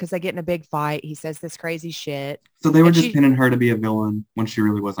marrying him because they get in a big fight. He says this crazy shit. So they were And just she pinning her to be a villain when she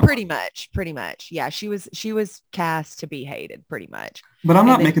really wasn't one. pretty much. Yeah, she was cast to be hated pretty much. But I'm And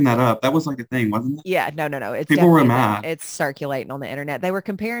not then making that up. That was like a thing, wasn't it? yeah, no. It's People were definitely a thing. mad. It's circulating on the internet. They were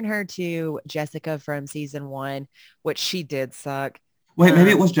comparing her to Jessica from season 1, which she did suck. Wait,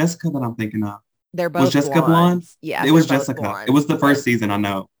 maybe it Um, was Jessica that I'm thinking of. they're Was both Jessica blonde? blondes. Yeah, It they're was both Jessica. It was blondes. the first season, I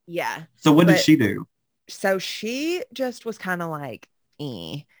know. Yeah. So what did But she do? so she just was kind of like,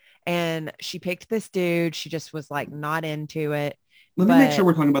 and she picked this dude. She just was like not into it. Let me make But sure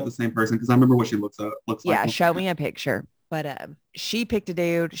we're talking about the same person because I remember what she looks like. yeah, One show second. me a picture. But she picked a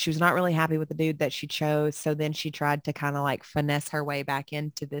dude. She was not really happy with the dude that she chose. So then she tried to kind of like finesse her way back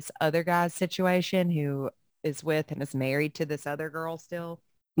into this other guy's situation who is with and is married to this other girl still.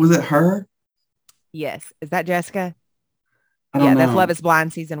 Was it her? Yes. Is that Jessica? I don't Yeah, that's Love know. is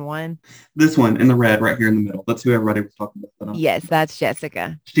Blind season 1. This one in the red right here in the middle. That's who everybody was talking about. That I'm Yes, thinking of. that's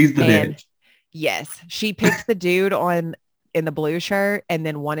Jessica. She's the And bitch. yes, she picked the dude on in the blue shirt and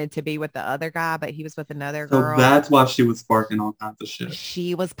then wanted to be with the other guy, but he was with another So girl. that's why she was sparking all kinds of shit.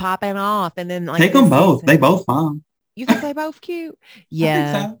 She was popping off. And then like Take them this both. They season, both fine. you think they both cute? I think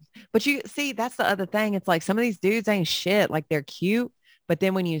Yeah. so. But you see, that's the other thing. It's like some of these dudes ain't shit. Like they're cute. But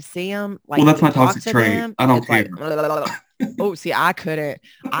then when you see them, Well, like that's you my talk toxic to trait. them, I don't it's like, care. oh, see, I couldn't.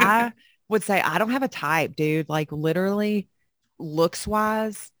 I would say I don't have a type, dude. Like literally looks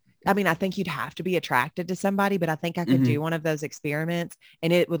wise. I mean, I think you'd have to be attracted to somebody, but I think I could Hmm. do one of those experiments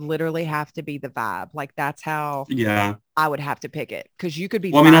and it would literally have to be the vibe. Like that's how Yeah. I would have to pick it. Cause you could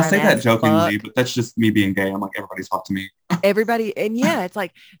be Well, I mean, I fine say that as jokingly, fuck. but that's just me being gay. I'm like, everybody's hot to me. Everybody, and yeah, it's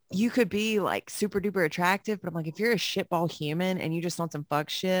like you could be like super duper attractive, but I'm like, if you're a shitball human and you just want some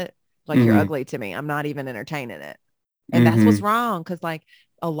fuck shit, like you're Hmm. ugly to me. I'm not even entertaining it. And that's what's Hmm. wrong. Cause like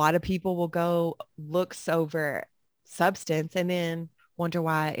a lot of people will go looks over substance and then wonder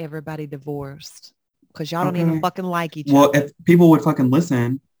why everybody divorced. Cause y'all don't even Okay. fucking like each Well, other. if people would fucking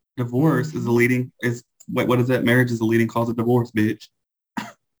listen, divorce is Mm-hmm. the leading is wait, what is it? Marriage is the leading cause of divorce, bitch. The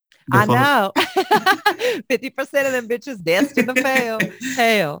I fuck. know. 50% of them bitches destined to fail.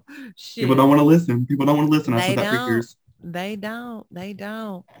 Hell, People don't shit. want to listen. People don't want to listen. I They said that for don't. years. They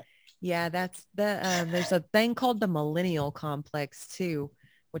don't. Yeah, that's the there's a thing called the millennial complex too,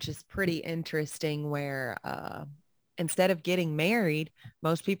 which is pretty interesting where instead of getting married,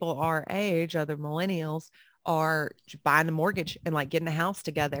 most people our age, other millennials, are buying the mortgage and like getting a house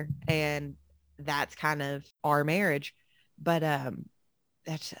together. And that's kind of our marriage. But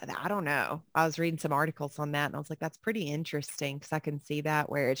that's I don't know. I was reading some articles on that and I was like, that's pretty interesting because I can see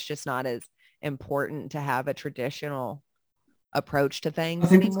that where it's just not as important to have a traditional approach to I things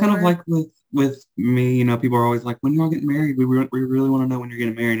think it's kind of anymore. like with me. You know, people are always like, when y'all getting married? We really want to know when you're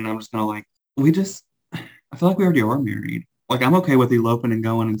getting married. And I'm just kind of like, we just. I feel like we already are married. Like I'm okay with eloping and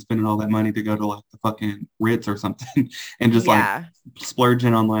going and spending all that money to go to like the fucking Ritz or something and just like Yeah.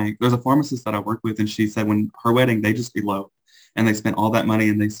 splurging on like there's a pharmacist that I work with and she said when her wedding they just eloped and they spent all that money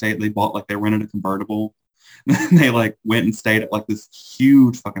and they bought like they rented a convertible. And they like went and stayed at like this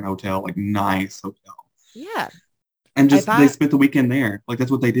huge fucking hotel, like nice hotel. Yeah. And If just they I, spent the weekend there. Like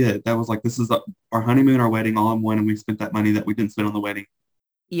that's what they did. That was like this is our honeymoon, our wedding all in one and we spent that money that we didn't spend on the wedding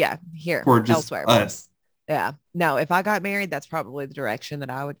yeah, here, for just elsewhere. us. Yeah. No, if I got married, that's probably the direction that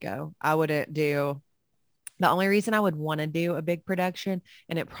I would go. I wouldn't do the only reason I would want to do a big production,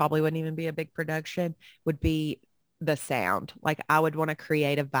 and it probably wouldn't even be a big production, would be the sound. Like I would want to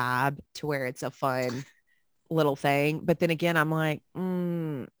create a vibe to where it's a fun little thing. But then again, I'm like,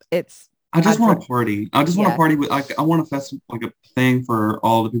 it's I just I'd want to party. I just want to yeah, party with like I want a festival like a thing for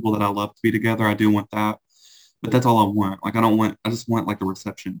all the people that I love to be together. I do want that, but that's all I want. Like I don't want. I just want like a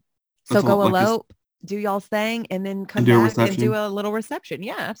reception. so That's all. go Like just elope, do y'all's thing, and then and come do a back and do reception. a little reception.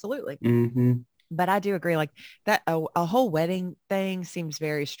 Yeah, absolutely. Hmm. But I do agree, like that a whole wedding thing seems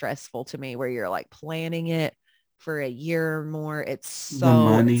very stressful to me where you're like planning it for a year or more. The It's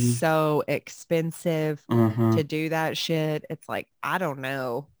money. so expensive Uh-huh. to do that shit. It's like, I don't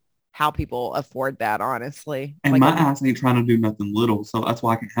know how people afford that, honestly. And Like, my ass ain't trying to do nothing little, so that's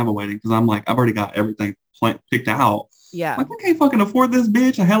why I can have a wedding because I'm like I've already got everything picked out. yeah. Like I can't fucking afford this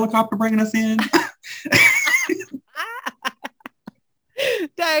bitch. A helicopter bringing us in.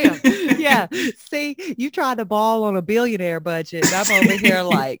 Damn. Yeah. See, you tried to ball on a billionaire budget. And I'm over here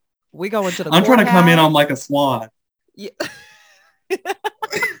like, we going to the I'm trying to come in on courthouse. like a swan. Yeah.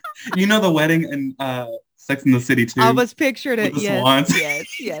 You know the wedding in Sex in the City I too was pictured with it. the Yes, swans.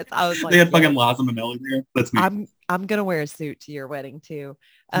 yes. I was They like, had fucking yes. Liza Minnelli there. That's me. I'm gonna wear a suit to your wedding too.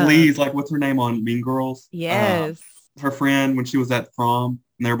 Please, like, what's her name on Mean Girls? Yes. her friend when she was at prom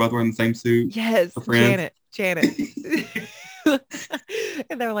and they were both wearing the same suit. Yes, The friends. Janet.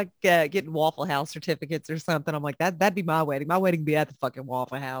 And they were like getting Waffle House certificates or something. I'm like, that'd be my wedding. My wedding be at the fucking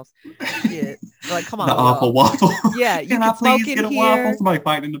Waffle House. Shit. They're like, come The on, awful y'all. waffle. Yeah, you Can I can smoke please in get a waffle? here. Somebody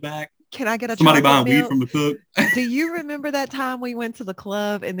fighting in the back. Can I get a Somebody chocolate buying weed milk? from the cook. Do you remember that time we went to the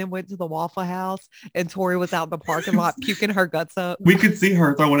club and then went to the Waffle House and Tori was out in the parking lot puking her guts up? We could see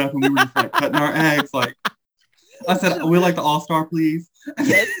her throwing up and we were just like cutting our eggs. Like I said, we like the all-star, please.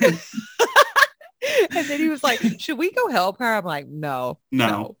 Yes. And then he was like, should we go help her? I'm like, no.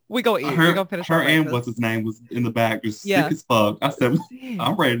 We go eat. We go finish her our breakfast. and what's his name was in the back, just Yeah. sick as fuck. I said,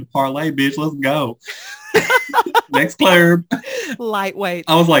 I'm ready to parlay, bitch. Let's go. Next club. Lightweight.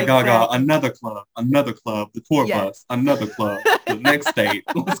 I was like, Gaga, another club, the tour Yes. bus, another club, the next state.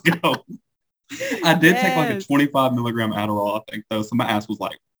 Let's go. I did take like a 25 milligram Adderall, I think, though. So my ass was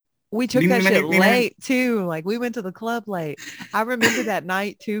like, we took that shit late too. Like we went to the club late. I remember that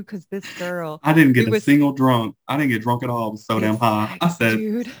night too, because this girl. I didn't get a single drunk. I didn't get drunk at all. I was so damn high. I said,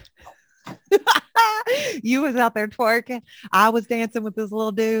 dude. You was out there twerking. I was dancing with this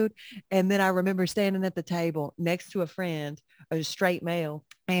little dude. And then I remember standing at the table next to a friend, a straight male.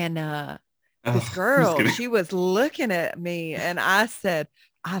 And this girl, she was looking at me and I said,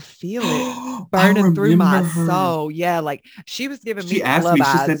 I feel it burning through my soul. Yeah, like she was giving me club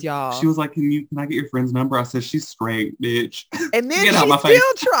eyes, y'all. She was like, can I get your friend's number? I said, she's straight, bitch. And then she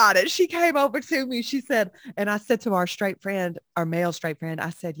still tried it. She came over to me. She said, and I said to our male straight friend, I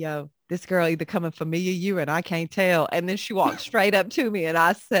said, yo, this girl either coming for me or you, and I can't tell. And then she walked straight up to me and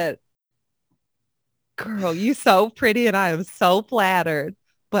I said, girl, you so pretty and I am so flattered,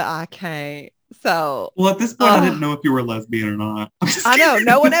 but I can't. So, well, at this point, I didn't know if you were a lesbian or not. I know.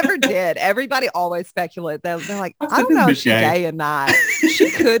 No one ever did. Everybody always speculated. They're like, I don't know if she's gay or not.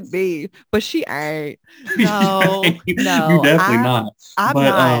 She could be, but she ain't. No, no. You're definitely not. I'm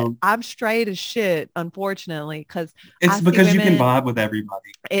not. I'm straight as shit, unfortunately, because it's because you can vibe with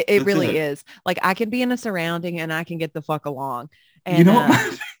everybody. It really is. Like I can be in a surrounding and I can get the fuck along. And, you know,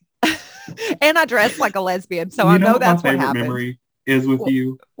 and I dress like a lesbian, so I know that's what happened. Memory is with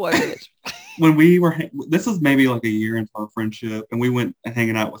you. What bitch? When we were, this was maybe like a year into our friendship, and we went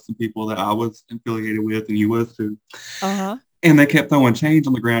hanging out with some people that I was affiliated with, and you was too. Uh-huh. And they kept throwing change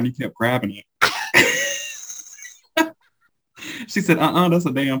on the ground. You kept grabbing it. She said, that's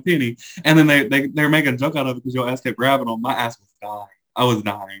a damn penny. And then they're making a joke out of it because your ass kept grabbing them. My ass was dying. I was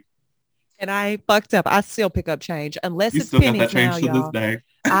dying. And I fucked up. I still pick up change unless you it's still pennies got that change now, to y'all. this day.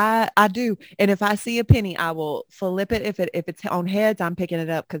 I do. And if I see a penny, I will flip it. If it's on heads, I'm picking it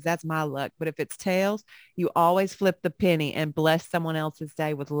up because that's my luck. But if it's tails, you always flip the penny and bless someone else's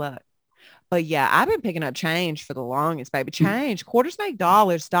day with luck. But yeah, I've been picking up change for the longest, baby. Change. Quarters make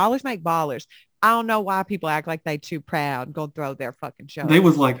dollars. Dollars make ballers. I don't know why people act like they too proud and go throw their fucking show. They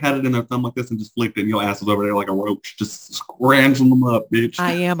was like, had it in their thumb like this and just flicked it and your ass was over there like a roach, just scrambling them up, bitch.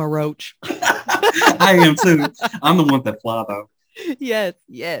 I am a roach. I am too. I'm the one that fly though. Yes.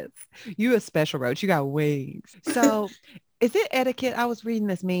 You a special roach. You got wings. So is it etiquette? I was reading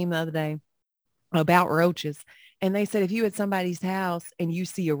this meme the other day about roaches. And they said, if you at somebody's house and you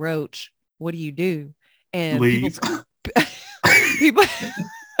see a roach, what do? And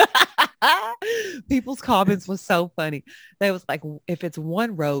people's comments was so funny. They was like, if it's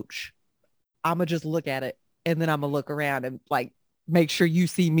one roach, I'm going to just look at it. And then I'm going to look around and like, make sure you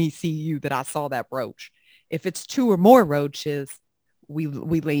see me, see you, that I saw that roach. If it's 2 or more roaches, we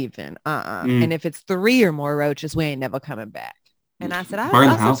leaving. And if it's 3 or more roaches, we ain't never coming back. And I said,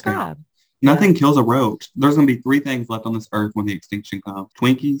 I subscribe. Nothing kills a roach. There's going to be 3 things left on this earth when the extinction comes.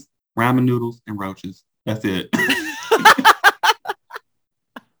 Twinkies, ramen noodles, and roaches. That's it.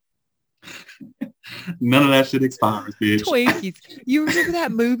 None of that shit expires, bitch. Twinkies. You remember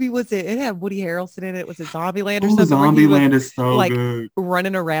that movie? It had Woody Harrelson in it? Was it Zombieland or something? Zombieland is so good.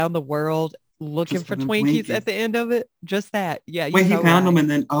 Running around the world looking for Twinkies at the end of it. Just that. Yeah. Wait, he found them and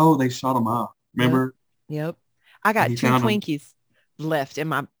then, they shot him up. Remember? Yep. I got 2 Twinkies left in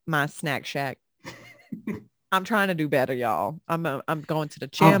my snack shack. I'm trying to do better, y'all. I'm going to the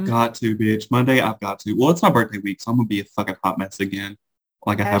gym. I've got to, bitch. Monday, I've got to. Well, it's my birthday week, so I'm going to be a fucking hot mess again.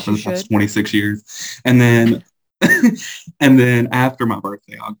 Like I have for the past 26 years. And then after my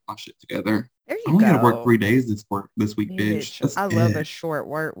birthday, I'll shit together. There you I only go. got to work 3 days this week, bitch. I love a short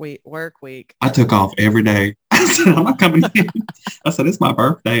work week. I took off every day. I said, I'm not coming in. I said, it's my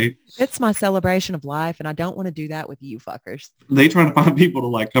birthday. It's my celebration of life, and I don't want to do that with you fuckers. They trying to find people to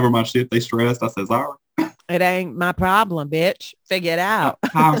like cover my shit. They stressed. I said, sorry. It ain't my problem, bitch. Figure it out.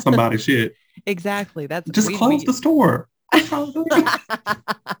 Hire somebody shit. Exactly. That's just close the store.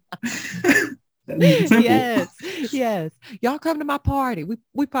 Yes. Yes. Y'all come to my party.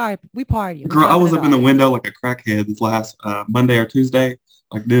 We party. We Girl, I popping was it up in the off. window like a crackhead this last Monday or Tuesday,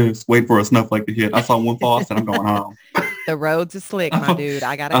 like this, wait for a snowflake to hit. I saw one fall. I said, I'm going home. The roads are slick, my dude.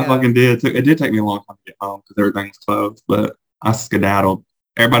 I gotta I go. fucking did. It did take me a long time to get home because everything was closed, but I skedaddled.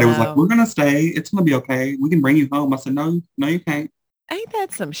 Everybody was like, No. we're going to stay. It's going to be okay. We can bring you home. I said, no, no, you can't. Ain't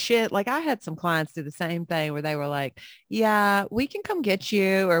that some shit? Like I had some clients do the same thing where they were like, yeah, we can come get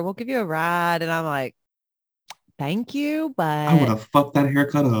you or we'll give you a ride. And I'm like, thank you, I would but have fucked that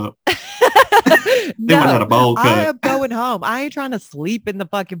haircut up. They would have had no, a bowl I cut. am going home. I ain't trying to sleep in the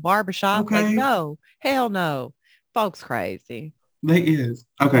fucking barbershop. Like, Okay. no, hell no. Folks crazy. They is.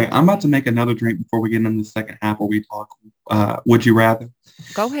 Okay, Uh, I'm about to make another drink before we get into the second half where we talk. Would you rather?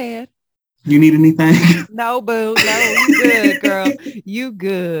 Go ahead. You need anything? No, boo. No, you good, girl. You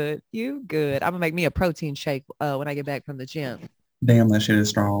good. You good. I'm gonna make me a protein shake when I get back from the gym. Damn, that shit is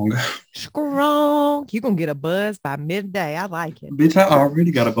strong. Strong. You gonna get a buzz by midday. I like it. Bitch, I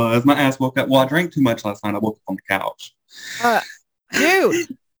already got a buzz. My ass woke up. Well, I drank too much last night. I woke up on the couch. Uh,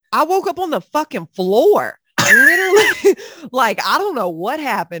 dude, I woke up on the fucking floor. Literally, like I don't know what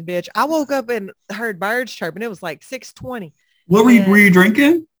happened, bitch. I woke up and heard birds chirping. It was like 6:20. What were And you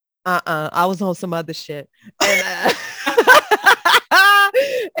drinking? I was on some other shit. And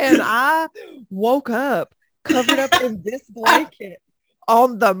and I woke up covered up in this blanket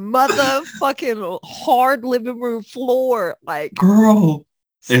on the motherfucking hard living room floor, like Girl,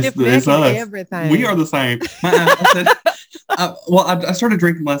 stiff it's neck and us. We are everything. the same. I said, I started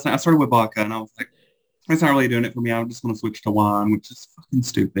drinking last night. I started with vodka, and I was like, it's not really doing it for me. I'm just going to switch to wine, which is fucking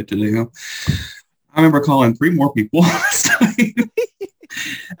stupid to do. I remember calling 3 more people last night,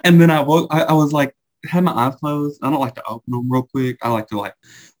 and then I woke. I was like, had my eyes closed. I don't like to open them real quick. I like to like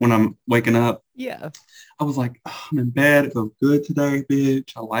when I'm waking up. Yeah. I was like, oh, I'm in bed. It feels good today,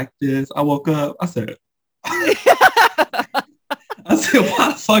 bitch. I like this. I woke up. I said, I said,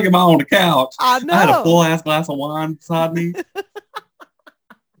 why the fuck am I on the couch? I I had a know. full ass glass of wine beside me.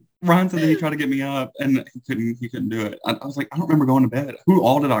 Ryan said that he tried to get me up and he couldn't do it. I was like, I don't remember going to bed. Who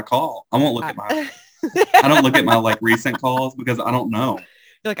all did I call? I won't look at my I don't look at my like recent calls because I don't know.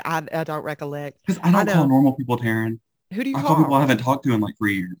 Like I don't recollect. Because I I don't call know. normal people, Taryn. Who do you I call people call? I haven't talked to in like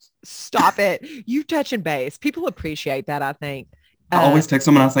 3 years. Stop it. You touching base. People appreciate that, I think. I Uh always text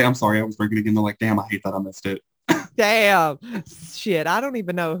them and I say, I'm sorry, I was drinking again. They're like, damn, I hate that I missed it. damn. Shit. I don't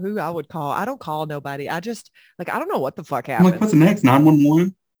even know who I would call. I don't call nobody. I just like I don't know what the fuck I'm like, happened. what's the next?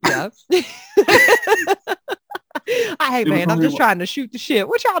 911? Yeah. Hey It was man, I'm probably just trying to shoot the shit.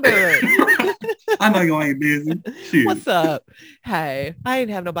 What y'all doing? I know you ain't busy. Shit. What's up? Hey, I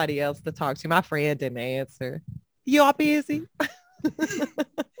didn't have nobody else to talk to. My friend didn't answer. You all busy?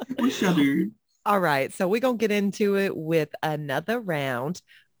 What's your dude? All right. So we're gonna get into it with another round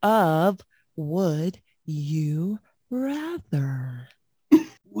of Would You Rather?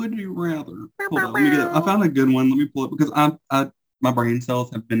 Would you rather? Hold on, let me get it. I found a good one. Let me pull it because my brain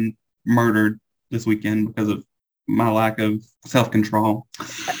cells have been murdered this weekend because of my lack of self-control.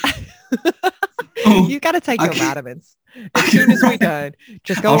 Oh, You got to take I your can't. vitamins. As soon as we done,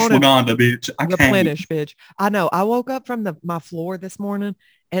 just go on and Ashwagandha, bitch. I can't. replenish, bitch. I know. I woke up from my floor this morning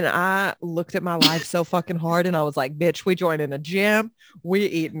and I looked at my life so fucking hard and I was like, bitch, we joining a gym. We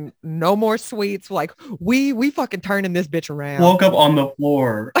eating no more sweets. Like we fucking turning this bitch around. Woke up on the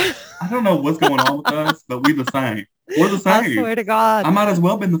floor. I don't know what's going on with us, but we the same. We're the I same. swear to God, I might as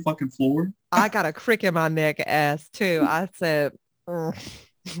well been the fucking floor. I got a crick in my neck ass too. I said, "Mm."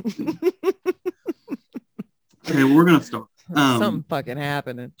 Okay, we're gonna start. Something fucking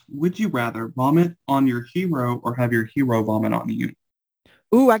happening. Would you rather vomit on your hero or have your hero vomit on you?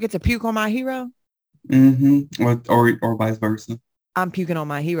 Ooh, I get to puke on my hero. Mm-hmm. Or vice versa. I'm puking on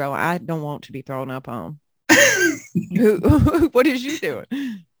my hero. I don't want to be thrown up on. Who? What is you doing?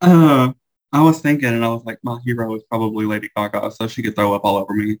 uh, I was thinking, and I was like, my hero is probably Lady Gaga, so she could throw up all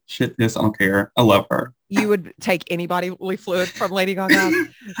over me. Shit, piss, I don't care. I love her. You would take any bodily fluid from Lady Gaga?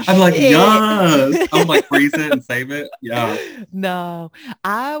 I'd be like, Shit. yes. I would like freeze it and save it. Yeah. No,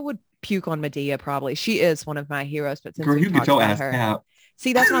 I would puke on Medea probably. She is one of my heroes, but since Girl, we've you get talked your about ass her, capped.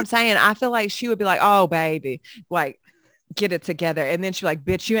 see, that's what I'm saying. I feel like she would be like, oh, baby, like, get it together. And then she's like,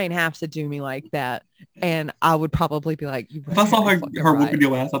 bitch, you ain't have to do me like that. And I would probably be like, you If I saw very her, fucking her right. whooping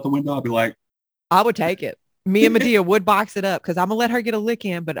your ass out the window, I'd be like, I would take it. Me and Medea would box it up because I'm gonna let her get a lick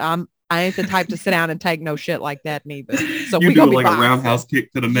in, but I ain't the type to sit down and take no shit like that neither. So you we do gonna it be like a boxing. roundhouse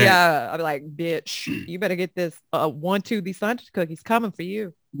kick to the neck. Yeah, I'd be like, bitch, you better get this 1-2 these Sunday cookies coming for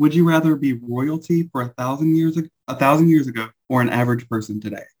you. Would you rather be royalty for 1,000 years ago, or an average person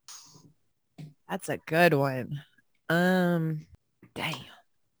today? That's a good one. Damn.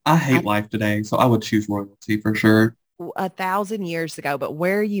 I hate I, life today, so I would choose royalty for sure. 1,000 years ago, but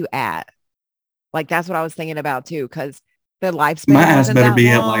where are you at? Like, that's what I was thinking about too, because the My lifespan ass wasn't better that be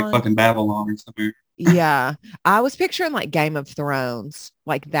at like long. fucking Babylon or somewhere. Yeah. I was picturing like Game of Thrones,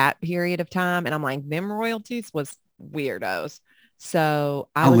 like that period of time. And I'm like, them royalties was weirdos. So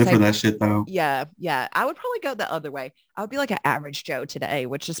I I would live for say, that shit though. yeah, yeah. I would probably go the other way. I would be like an average Joe today,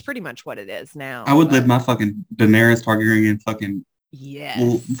 which is pretty much what it is I now. would live But my fucking Daenerys Targaryen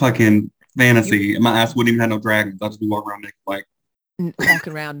yes, fucking you fantasy, and my ass wouldn't even have no dragons. I'd just be walking around naked like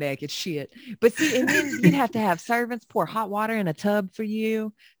walking around naked shit. But see, and then you'd have to have servants pour hot water in a tub for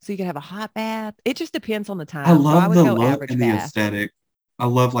you so you could have a hot bath. It just depends on the I time. So I love would the go look average and the bath. aesthetic. I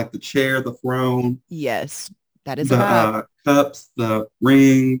love like the chair, the throne, Yes, that is a the vibe. cups, the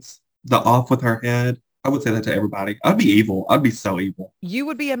rings, the off with her head. I would say that to everybody. I'd be evil. I'd be so evil. You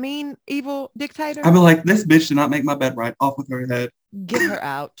would be a mean, evil I'd dictator. be like, this bitch did not make my bed right. Off with her head. Get her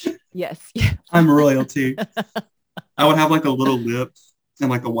out. Yes. Yes. I'm royalty. I would have like a little lips and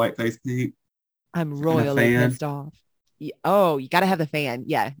like a white face paint I'm and a royally fan. pissed off. Oh, you got to have the fan.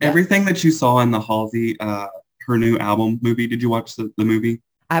 Yeah. Yeah. Everything that you saw in the Halsey, her new album movie. Did you watch the movie?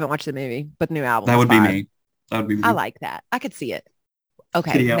 I haven't watched the movie, but the new album That is would be fire. me. That would be I me. like that. I could see it.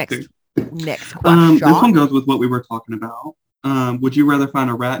 Okay. Kitty out too. Next question. This one goes with what we were talking about. Would you rather find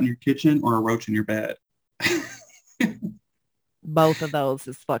a rat in your kitchen or a roach in your bed? Both of those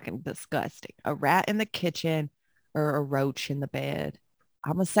is fucking disgusting. A rat in the kitchen or a roach in the bed.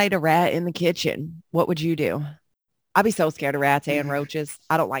 I'm going to say the rat in the kitchen. What would you do? I'd be so scared of rats and roaches.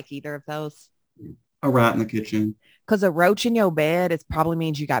 I don't like either of those. A rat in the kitchen. Because a roach in your bed, it probably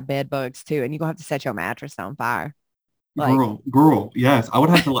means you got bed bugs too. And you're going to have to set your mattress on fire. Like, Girl, yes. I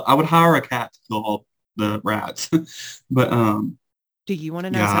would hire a cat to kill all the rats. But do you want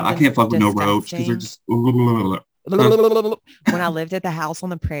to know yeah, I something can't fuck with no roach because they're disgusting? just huh? When I lived at the house on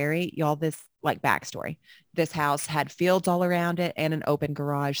the prairie, y'all, this like backstory. This house had fields all around it and an open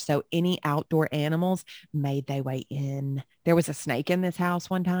garage. So any outdoor animals made their way in. There was a snake in this house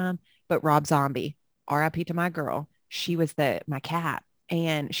one time, but Rob Zombie, RIP to my girl, she was my cat.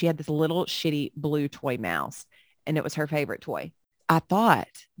 And she had this little shitty blue toy mouse. And it was her favorite toy. I thought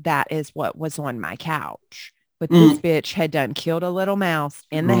that is what was on my couch. But this Mm, bitch had done killed a little mouse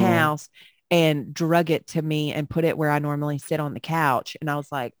in the girl, house and drug it to me and put it where I normally sit on the couch. And I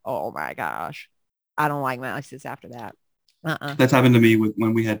was like, oh my gosh, I don't like mouses after that. Uh-uh. that's happened to me with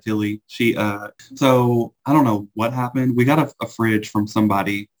when we had Tilly. She so I don't know what happened. We got a fridge from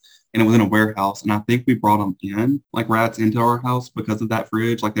somebody and it was in a warehouse. And I think we brought them in, like rats into our house because of that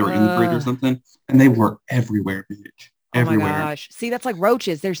fridge, like they were in the fridge or Uh, something. And they were everywhere, bitch. oh my Everywhere. gosh. See, that's like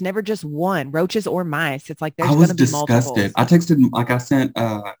roaches. There's never just one roaches or mice. It's like I there's going was to be disgusted. multiples. I texted, like I sent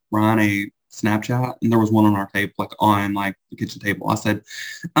Ryan a Snapchat and there was one on our table, like on like the kitchen table. I said,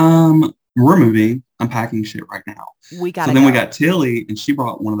 we're moving. I'm packing shit right now. We got So to then we go. got Tilly and she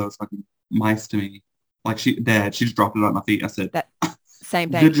brought one of those fucking mice to me. Like she just dropped it at my feet. I said, That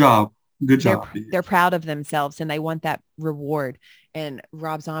same thing. good job. Good they're job, bitch. they're proud of themselves and they want that reward. And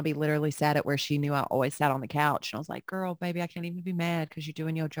Rob Zombie literally sat it where she knew I always sat on the couch. And I was like, girl, baby, I can't even be mad because you're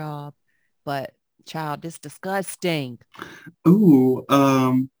doing your job. But child, it's disgusting. Ooh,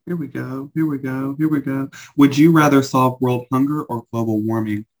 here we go. Here we go. Here we go. Would you rather solve world hunger or global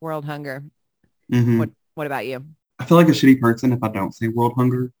warming? World hunger. Hmm. What about you? I feel like a shitty person if I don't say world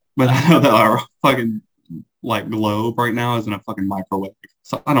hunger, but I know that our fucking like globe right now is in a fucking microwave.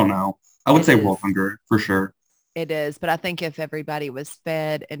 So I don't know. I would It say is. world hunger for sure. It is. But I think if everybody was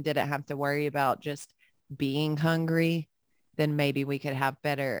fed and didn't have to worry about just being hungry, then maybe we could have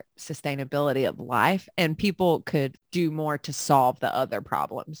better sustainability of life and people could do more to solve the other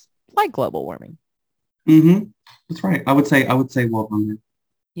problems like global warming. Hmm. That's right. I would say world hunger.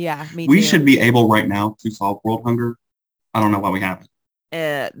 Yeah, me We too. should be able right now to solve world hunger. I don't know why we haven't.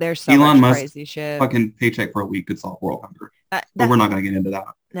 There's so Elon much Musk's crazy shit. fucking paycheck for a week could solve world hunger, but That we're not going to get into that.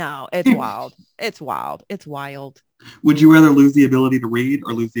 no, it's wild. It's wild. It's wild. Would you rather lose the ability to read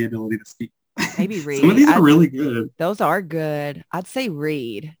or lose the ability to speak? Maybe Some of read. these are really good. Those are good. I'd say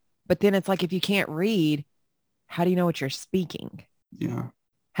read, but then it's like if you can't read, how do you know what you're speaking? Yeah.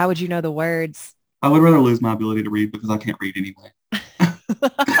 How would you know the words? I would rather lose my ability to read because I can't read anyway.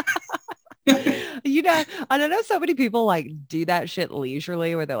 You know, and I know so many people like do that shit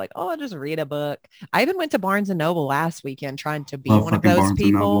leisurely where they're like, oh, I'll just read a book. I even went to Barnes and Noble last weekend trying to be Love one of fucking those Barnes and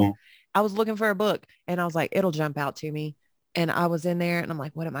people. Noble. I was looking for a book and I was like, it'll jump out to me. And I was in there and I'm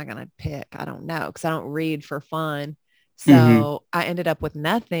like, what am I going to pick? I don't know because I don't read for fun. Hmm. So I ended up with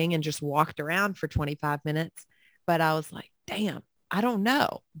nothing and just walked around for 25 minutes. But I was like, damn, I don't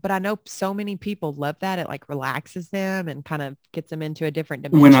know, but I know so many people love that. It like relaxes them and kind of gets them into a different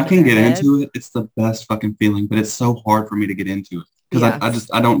When I dimension of can their get head. into it, it's the best fucking feeling, but it's so hard for me to get into it because I Yes.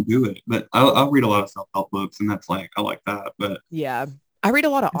 just I don't do it. But I'll read a lot of self-help books, and that's like I like that. But Yeah. I read a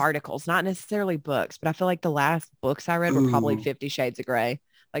lot of articles, not necessarily books, but I feel like the last books I read were probably ooh, 50 Shades of Grey,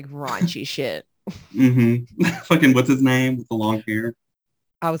 like raunchy shit. fucking what's his name with the long hair?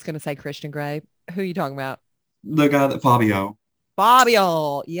 I was going to say Christian Grey. Who are you talking about? The guy that Fabio.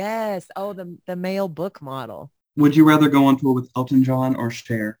 Fabio. Yes. Oh, the male book model. Would you rather go on tour with Elton John or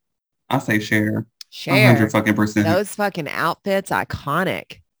Cher? I say Cher. 100 Cher. fucking percent. Those fucking outfits,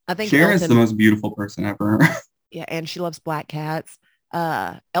 iconic. I think Cher is the Elton, most beautiful person ever. yeah, and she loves black cats.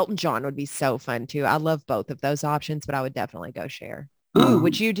 Elton John would be so fun too. I love both of those options, but I would definitely go Cher. Ooh,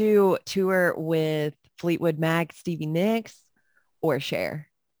 would um, you do tour with Fleetwood Mac, Stevie Nicks, or Cher?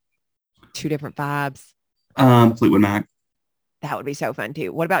 Two different vibes. Fleetwood Mac. That would be so fun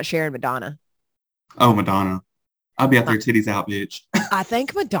too. What about Cher and Madonna? Oh, Madonna. I'll be out My, there titties out, bitch. I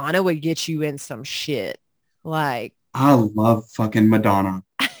think Madonna would get you in some shit. Like, I love fucking Madonna.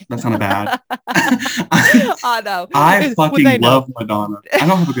 That sounded bad. I, I know. I Would they fucking know? love Madonna. I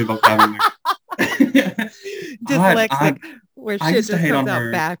don't have a good vocabulary. I, Dyslexic, I where I shit used to just hate comes on out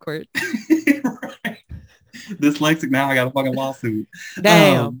her. backwards. Right. Dyslexic now. I got a fucking lawsuit.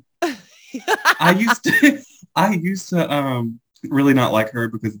 Damn. Um, I used to I used to really not like her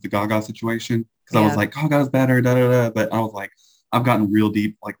because of the Gaga situation. Because I was Yeah. like, Gaga's better, da da da. But I was like, I've gotten real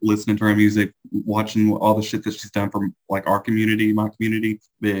deep, like listening to her music, watching all the shit that she's done for like our community, my community.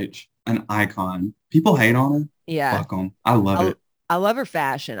 Bitch, an icon. People hate on her. Yeah. Fuck them. I love I, it. I love her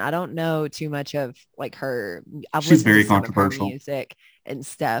fashion. I don't know too much of like her. I've She's listened to very some of her controversial. music and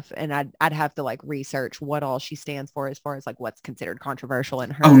stuff, and I'd have to like research what all she stands for as far as like what's considered controversial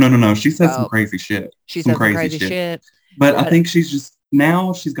in Oh her no, no, no. She says some scope. crazy shit. She Some says some crazy crazy shit. shit, But I but think she's just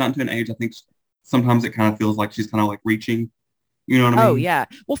now she's gotten to an age. I think sometimes it kind of feels like she's kind of like reaching. You know what I oh mean? yeah.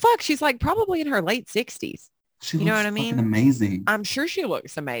 Well, fuck, she's like probably in her late 60s. She You know what looks I fucking mean? amazing. I'm sure she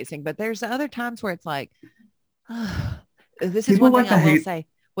looks amazing, but there's other times where it's like, this is People one thing like I to will hate. say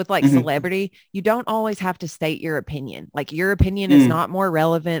with like Mhm. celebrity, you don't always have to state your opinion. Like your opinion is Mm. not more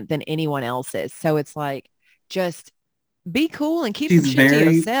relevant than anyone else's. So it's like, just be cool and keep some She's shit to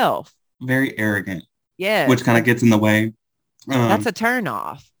very, yourself. very arrogant, which Yes. kind of And gets in the way. that's Um, a turn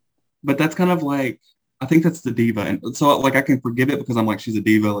off. but that's kind of like I think that's the diva, and so like I can forgive it because I'm like she's a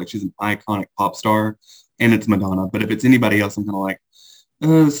diva, like she's an iconic pop star, and it's Madonna. But if it's anybody else, I'm kind of like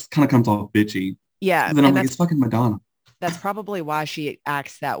this kind of comes off bitchy. Yeah. But then I'm And like it's fucking Madonna, that's probably why she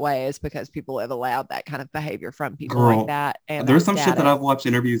acts that way, is because people have allowed that kind of behavior from people like girl. that and that There's some shit that status. I've watched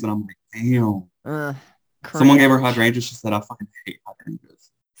interviews and I'm like, damn. Ugh, Someone gave her cringe. hydrangeas. She said, I fucking hate hydrangeas.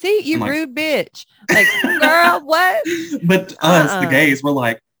 See, I'm you like, rude bitch. Like, girl, what? but us, the Uh-uh. gays, were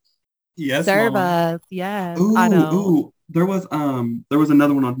like, yes, Serve mom. us. Yes, I Ooh, know. ooh. There was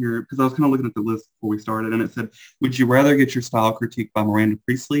another one on here because I was kind of looking at the list before we started, and it said, "Would you rather get your style critiqued by Miranda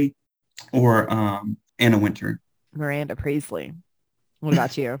Priestley or Anna Winter?" Miranda Priestley. What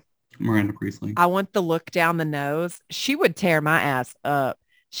about you? Miranda Priestley. I want the look down the nose. She would tear my ass up.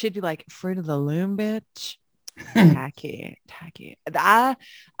 She'd be like, Fruit of the Loom, bitch. Tacky, tacky.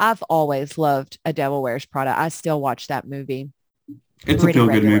 I've always loved A Devil Wears Prada. I still watch that movie It's a pretty feel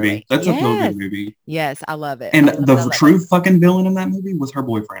good movie. regularly. That's a feel good Yes. movie. Yes, I love it. And I love it. I the love it. true fucking villain in that movie was her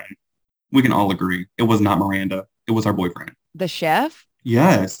boyfriend. We can all agree it was not Miranda. It was her boyfriend. The chef?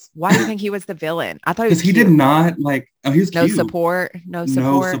 Yes, Why do you think he was the villain? I thought he because was he did cute. not like. Oh, he was No cute. support. No No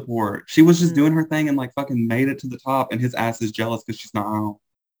support. support. She was just Mm. doing her thing and like fucking made it to the top, and his ass is jealous because she's not on.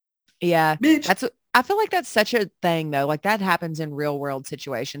 Yeah, Bitch. I feel like that's such a thing though. Like that happens in real world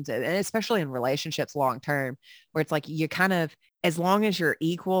situations and especially in relationships long term where it's like you kind of, as long as you're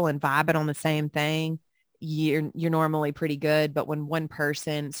equal and vibing on the same thing, you're normally pretty good. But when one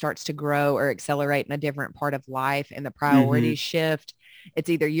person starts to grow or accelerate in a different part of life and the Hmm. priorities shift, it's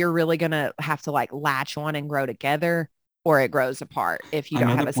either you're really gonna have to like latch on and grow together or it grows apart if you don't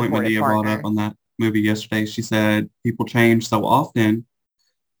have Another a point supportive Medea brought up partner. on that movie yesterday, she said people change so often.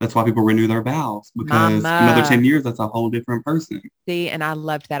 That's why people renew their vows because another Mama. 10 years, that's a whole different person. See, and I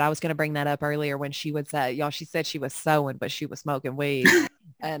loved that. I was going to bring that up earlier when she was, y'all, she said she was sewing, but she was smoking weed.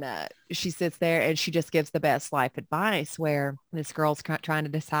 And she sits there and she just gives the best life advice where this girl's trying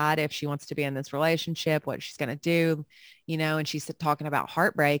to decide if she wants to be in this relationship, what she's going to do, and she's talking about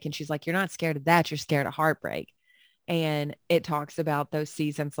heartbreak. And she's like, you're not scared of that. You're scared of heartbreak. And it talks about those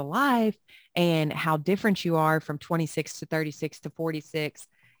seasons of life and how different you are from 26 to 36 to 46.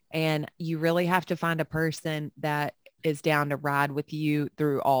 And you really have to find a person that is down to ride with you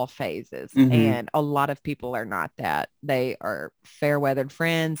through all phases. Mm-hmm. And a lot of people are not that. They are fair weathered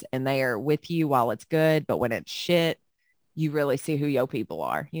friends and they are with you while it's good. But when it's shit, you really see who your people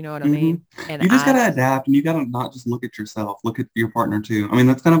are. You know what I Mm-hmm. mean? And You just I gotta adapt, and you gotta not just look at yourself, look at your partner too. I mean,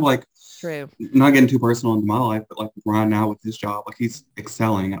 that's kind of like true. not getting too personal into my life, but like Ryan now with his job, like he's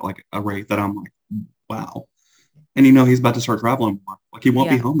excelling at like a rate that I'm like, wow. And he's about to start traveling more. Like he won't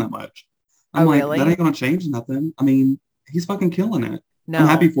be Yeah. home that much. I'm Oh, like, that really? ain't gonna change nothing. I mean, he's fucking killing it. I'm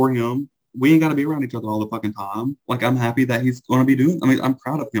happy No. for him. We ain't gotta be around each other all the fucking time. Like I'm happy that he's gonna be doing. I mean, I'm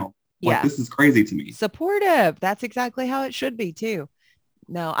proud of him. Like Yeah. this is crazy to me. Supportive. That's exactly how it should be too.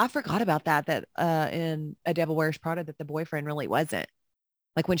 No, I forgot about that in A Devil Wears Prada that the boyfriend really wasn't.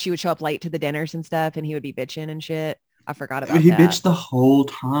 Like when she would show up late to the dinners and stuff and he would be bitching and shit. I forgot I mean, about he that. bitched the whole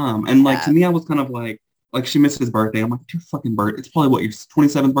time, and like to Yeah. me, I was kind of like she missed his birthday. I'm like, it's your fucking birthday. It's probably what your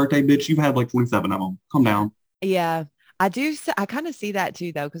 27th birthday, bitch. You've had like 27 of them. Calm down. Yeah. I kind of see that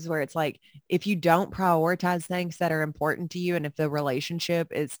too though, because where it's like if you don't prioritize things that are important to you and if the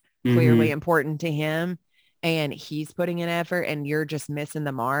relationship is clearly Mm-hmm. important to him and he's putting in effort and you're just missing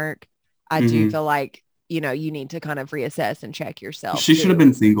the mark, I do Mm-hmm. feel like, you need to kind of reassess and check yourself She should have too.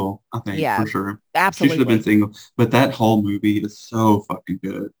 been single, I think, Yeah, for sure. She should have been absolutely. single. But that whole movie is so fucking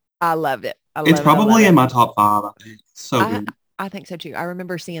good. I loved it. I It's love it. I love probably in it. my top five, I think. So I good. I think so too. I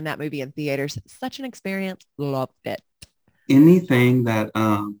remember seeing that movie in theaters. Such an experience. Loved it. Anything that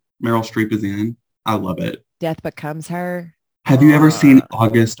Meryl Streep is in, I love it. Death Becomes Her. Have you ever seen Uh,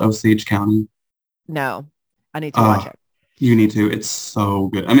 August Osage County? no, I need to watch Uh, it. you need to. It's so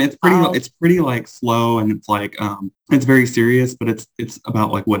good. I mean, I'll it's pretty like slow and it's like it's very serious, but it's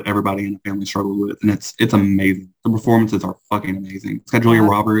about like what everybody in the family struggles with and it's amazing. The performances are fucking amazing. It's got I'll Julia have.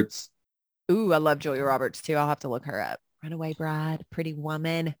 Roberts. Ooh, I love Julia Roberts too. I'll have to look her up. Runaway Bride, Pretty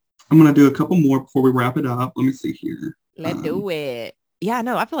Woman. I'm gonna do a couple more before we wrap it up. Let me see here. Let's do it. Yeah,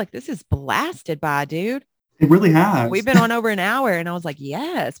 no, I feel like this is blasted by, dude. It really We've has. been on over an hour and I was like,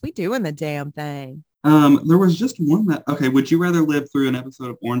 yes, we doing the damn thing. There was just one that okay, would you rather live through an episode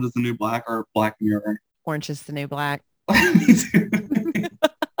of Orange is the New Black or Black Mirror? Orange is the New Black. Me too.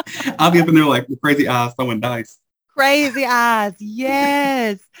 I'll be up in there like with crazy eyes throwing dice. Crazy eyes.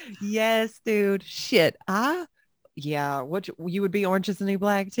 Yes. Yes, dude. Shit. Yeah. What you would be Orange is the New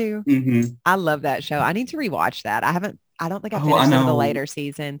Black too? Hmm. I love that show. I need to rewatch that. I don't think I Oh, I finished some of the know. later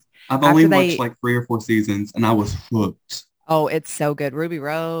seasons. I've only After watched they, like 3 or 4 seasons and I was hooked. oh, it's so good. Ruby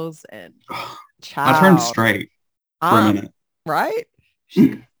Rose and I turned Child. straight for a Uh, minute. right?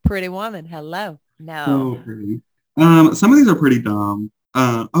 She pretty woman. Hello. No. So pretty. Some of these are pretty dumb.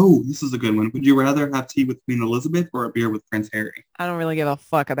 Oh, this is a good one. Would you rather have tea with Queen Elizabeth or a beer with Prince Harry? I don't really give a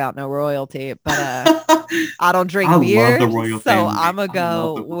fuck about no royalty, but I don't I drink love the beer, royal so family. I'm gonna I love the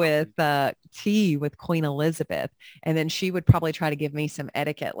go royal with family. tea with Queen Elizabeth, and then she would probably try to give me some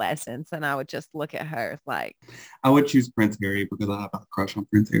etiquette lessons, and I would just look at her like, I would choose Prince Harry because I have a crush on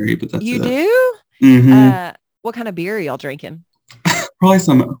Prince Harry, but that's "You it. do? Hmm. What kind of beer are y'all drinking?" Probably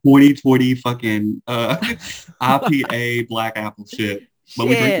some hoity-toity fucking IPA black apple shit, but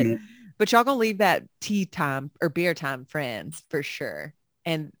we drinking Shit, it. but y'all gonna leave that tea time or beer time friends for sure,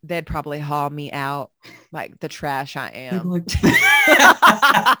 and they'd probably haul me out like the trash I They'd be am. like,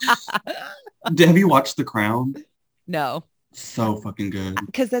 have you watched The Crown? No. So fucking good.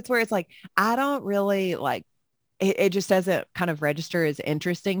 Because that's where it's like I don't really like it just doesn't kind of register as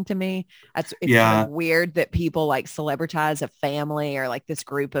interesting to me. It's kind of Yeah. weird that people like celebritize a family or like this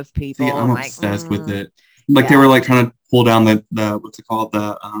group of See, people I'm and like obsessed with it. Like they were yeah, like trying to pull down the what's it called?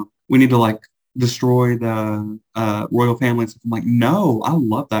 We need to like destroy the royal family. So I'm like, no, I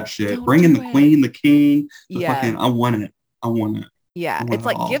love that shit. don't Bring in do the it. queen, the king, the Yeah. fucking I want it. I want it. Yeah. I want It's it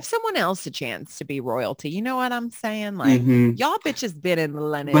like give all. someone else a chance to be royalty. You know what I'm saying? Like Hmm. y'all bitches been in the But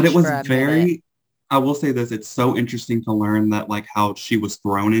it lineage was for a minute. very I will say this, it's so interesting to learn that like how she was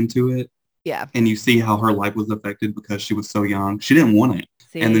thrown into it Yeah. and you see how her life was affected because she was so young. She didn't want it.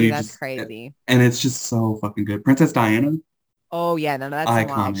 And then See, you that's just crazy. and it's just so fucking good. Princess Diana, Oh yeah, no, that's some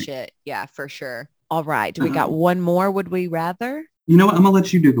wild iconic. shit. Yeah, for sure. All right. Do we got Um, one more? Would we rather? you know what? I'm gonna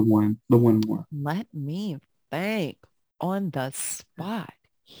let you do the one more. Let me think on the spot.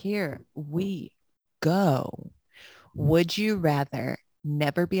 Here we go. Would you rather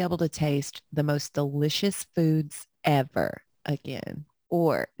never be able to taste the most delicious foods ever again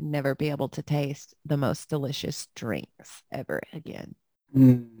or never be able to taste the most delicious drinks ever again?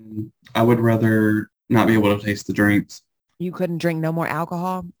 I would rather not be able to taste the drinks. You couldn't drink no more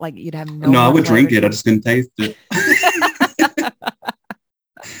alcohol? Like you'd have no No, I more would drink flavors? it. I just couldn't taste it.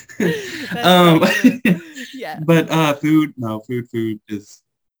 That's um, so true. Yeah. but food, no, food is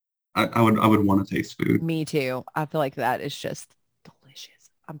I would want to taste food. Me too. I feel like that is just delicious.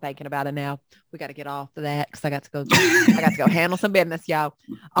 I'm thinking about it now. We got to get off of that because I got to go handle some business, y'all.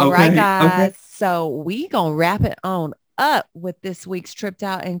 All right, Okay. Okay. guys. So we gonna wrap it on up with this week's Tripped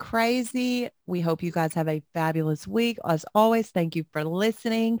Out and Crazy. We hope you guys have a fabulous week. As always, thank you for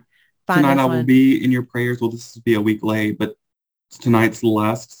listening. Find Tonight us I will on be in your prayers. Well, this will be a week late, but tonight's the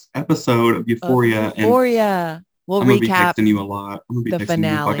last episode of Euphoria, and Euphoria. We'll I'm gonna be recap texting you a lot. I'm gonna be the texting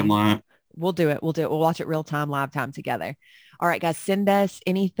you a fucking finale. lot. We'll do it. We'll do it. We'll watch it real time, live time together. All right, guys, send us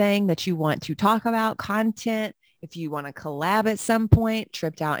anything that you want to talk about, content. If you want to collab at some point,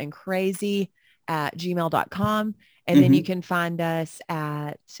 tripped out and crazy at gmail.com. And then you can find us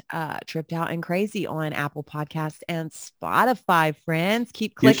at Tripped Out and Crazy on Apple Podcasts and Spotify, friends.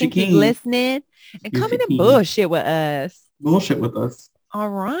 Keep Yes, you clicking, keep can. listening, and Yes, come you in and can. bullshit with us. Bullshit with us. All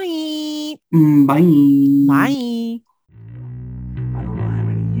right. Bye. Bye. I don't know how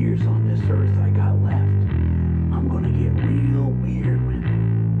many years on this earth I